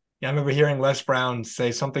anyway, yeah, I remember hearing Les Brown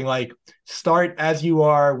say something like, start as you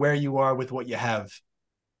are, where you are with what you have.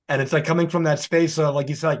 And it's like coming from that space of, like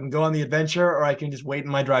you said, I can go on the adventure or I can just wait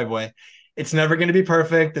in my driveway. It's never going to be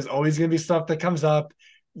perfect. There's always going to be stuff that comes up.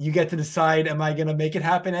 You get to decide, am I going to make it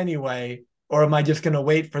happen anyway? Or am I just going to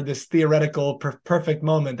wait for this theoretical perfect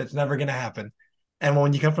moment that's never going to happen? And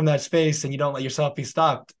when you come from that space and you don't let yourself be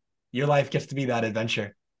stopped, your life gets to be that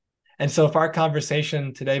adventure. And so if our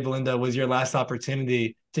conversation today, Belinda, was your last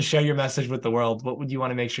opportunity to share your message with the world, what would you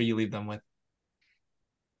want to make sure you leave them with?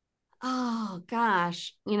 oh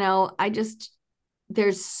gosh, I just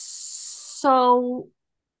there's so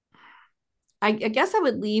I guess I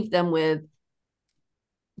would leave them with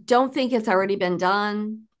don't think it's already been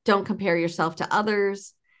done. Don't compare yourself to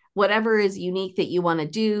others. Whatever is unique that you want to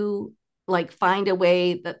do, like find a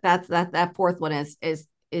way that fourth one is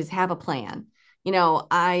have a plan.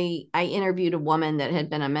 I interviewed a woman that had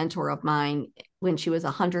been a mentor of mine when she was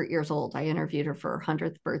 100 years old. I interviewed her for her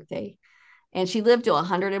 100th birthday, and she lived to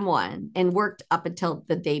 101 and worked up until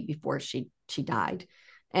the day before she died.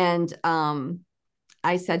 And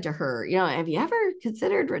I said to her, have you ever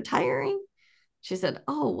considered retiring? She said,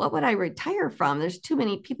 oh, what would I retire from? There's too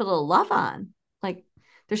many people to love on. Like,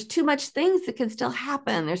 there's too much things that can still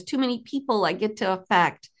happen. There's too many people I get to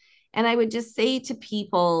affect. And I would just say to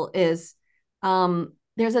people is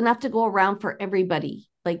there's enough to go around for everybody.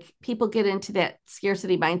 Like people get into that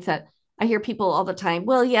scarcity mindset. I hear people all the time,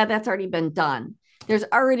 well, yeah, that's already been done. There's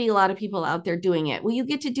already a lot of people out there doing it. Well, you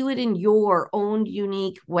get to do it in your own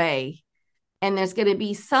unique way. And there's going to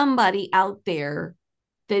be somebody out there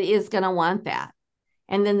that is going to want that.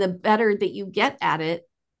 And then the better that you get at it,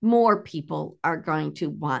 more people are going to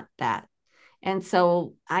want that. And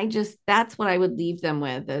so that's what I would leave them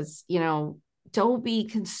with is, don't be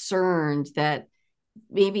concerned that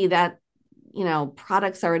maybe that,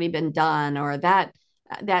 product's already been done or that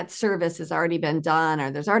that service has already been done,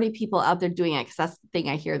 or there's already people out there doing it, because that's the thing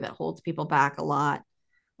I hear that holds people back a lot.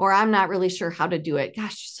 Or I'm not really sure how to do it.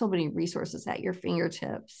 Gosh, so many resources at your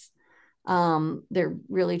fingertips. There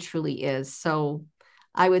really truly is. So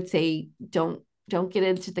I would say don't get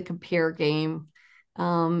into the compare game,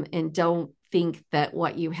 and don't think that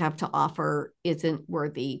what you have to offer isn't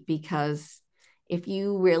worthy, because if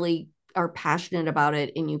you really are passionate about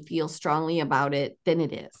it and you feel strongly about it, then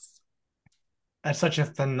it is. That's such a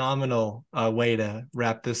phenomenal way to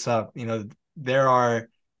wrap this up. There are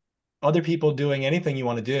other people doing anything you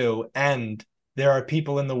want to do, and there are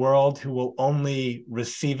people in the world who will only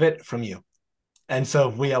receive it from you. And so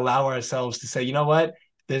if we allow ourselves to say, you know what,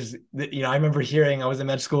 I remember hearing, I was in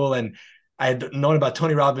med school and I had known about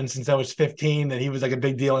Tony Robbins since I was 15, and he was like a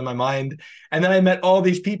big deal in my mind. And then I met all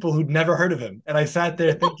these people who'd never heard of him. And I sat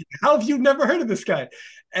there thinking, how have you never heard of this guy?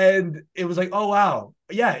 And it was like, oh, wow.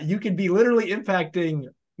 Yeah, you could be literally impacting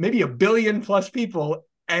maybe 1 billion plus people,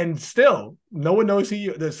 and still no one knows who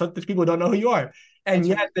you are. There's people who don't know who you are. And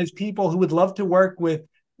yet there's people who would love to work with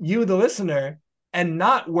you, the listener, and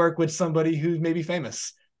not work with somebody who's maybe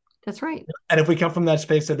famous. That's right. And if we come from that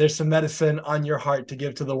space that there's some medicine on your heart to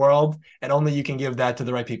give to the world, and only you can give that to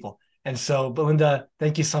the right people. And so, Belinda,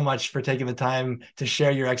 thank you so much for taking the time to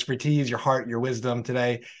share your expertise, your heart, your wisdom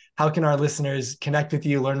today. How can our listeners connect with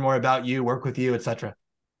you, learn more about you, work with you, etc.?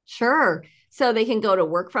 Sure. So they can go to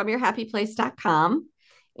workfromyourhappyplace.com.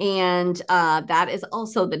 And that is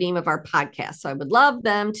also the name of our podcast. So I would love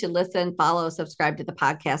them to listen, follow, subscribe to the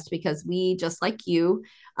podcast, because we, just like you,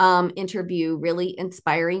 interview really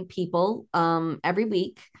inspiring people every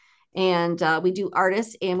week. And we do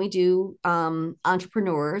artists and we do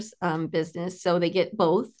entrepreneurs business. So they get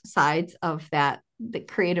both sides of that, the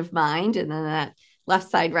creative mind, and then that left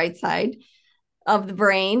side, right side of the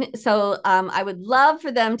brain. So I would love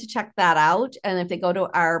for them to check that out. And if they go to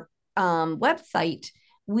our website,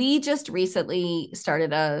 we just recently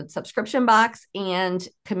started a subscription box and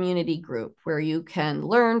community group where you can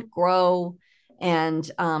learn, grow, and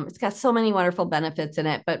it's got so many wonderful benefits in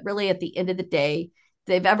it. But really, at the end of the day, if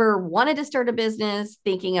they've ever wanted to start a business,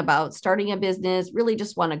 thinking about starting a business, really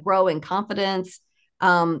just want to grow in confidence,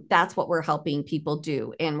 that's what we're helping people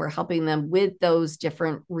do. And we're helping them with those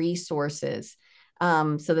different resources,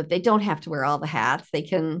 so that they don't have to wear all the hats. They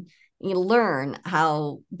can learn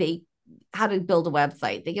how to build a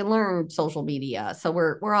website. They can learn social media. So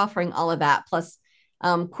we're offering all of that. Plus,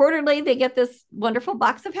 quarterly, they get this wonderful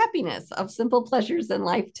box of happiness, of simple pleasures in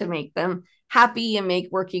life to make them happy and make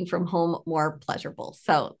working from home more pleasurable.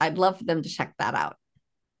 So I'd love for them to check that out.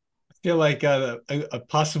 I feel like a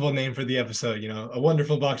possible name for the episode, a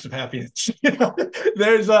wonderful box of happiness.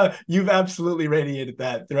 You've absolutely radiated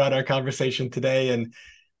that throughout our conversation today. And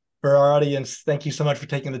for our audience, thank you so much for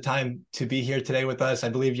taking the time to be here today with us. I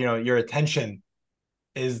believe, your attention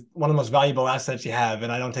is one of the most valuable assets you have,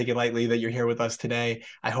 and I don't take it lightly that you're here with us today.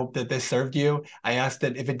 I hope that this served you. I ask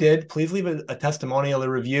that if it did, please leave a testimonial, a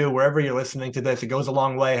review, wherever you're listening to this. It goes a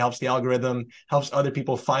long way, helps the algorithm, helps other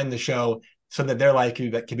people find the show so that their life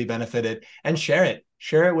can be benefited. And share it.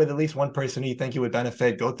 Share it with at least one person who you think you would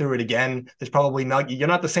benefit. Go through it again. There's probably you're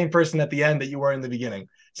not the same person at the end that you were in the beginning.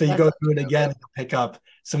 So you go through it again and you'll pick up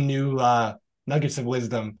some new nuggets of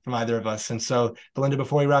wisdom from either of us. And so, Belinda,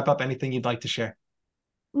 before we wrap up, anything you'd like to share?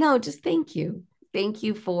 No, just thank you. Thank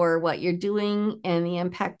you for what you're doing and the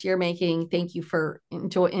impact you're making. Thank you for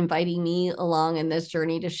inviting me along in this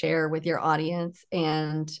journey to share with your audience.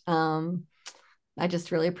 And I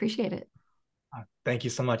just really appreciate it. Thank you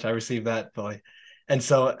so much. I received that fully. And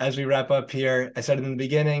so as we wrap up here, I said in the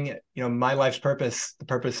beginning, my life's purpose, the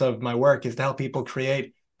purpose of my work, is to help people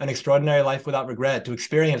create an extraordinary life without regret, to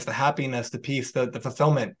experience the happiness, the peace, the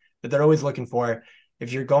fulfillment that they're always looking for.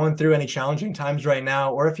 If you're going through any challenging times right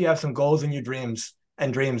now, or if you have some goals in your dreams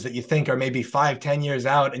that you think are maybe 5-10 years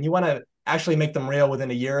out, and you want to actually make them real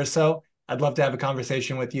within a year or so, I'd love to have a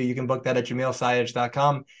conversation with you. You can book that at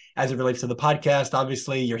jamilsayed.com. As it relates to the podcast,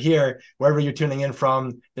 obviously you're here, wherever you're tuning in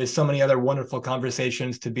from, there's so many other wonderful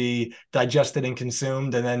conversations to be digested and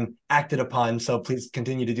consumed and then acted upon. So please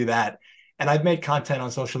continue to do that. And I've made content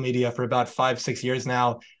on social media for about 5-6 years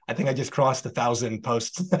now. I think I just crossed 1,000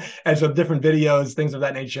 posts and so different videos, things of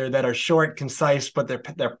that nature that are short, concise, but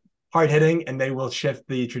they're hard hitting and they will shift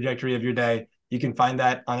the trajectory of your day. You can find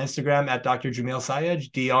that on Instagram at Dr. Jamil Sayed,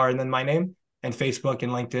 DR, and then my name, and Facebook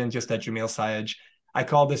and LinkedIn just at Jamil Sayed. I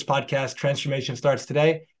call this podcast Transformation Starts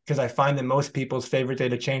Today because I find that most people's favorite day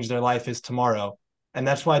to change their life is tomorrow. And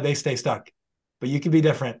that's why they stay stuck. But you can be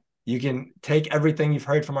different. You can take everything you've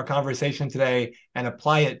heard from our conversation today and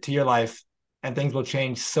apply it to your life, and things will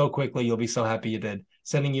change so quickly. You'll be so happy you did.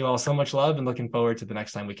 Sending you all so much love and looking forward to the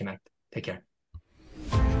next time we connect. Take care.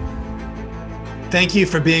 Thank you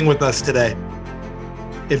for being with us today.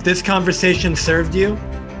 If this conversation served you,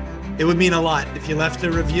 it would mean a lot if you left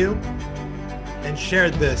a review and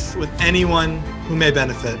shared this with anyone who may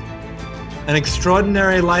benefit. An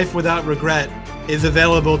extraordinary life without regret is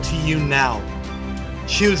available to you now.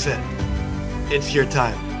 Choose it. It's your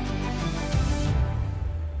time.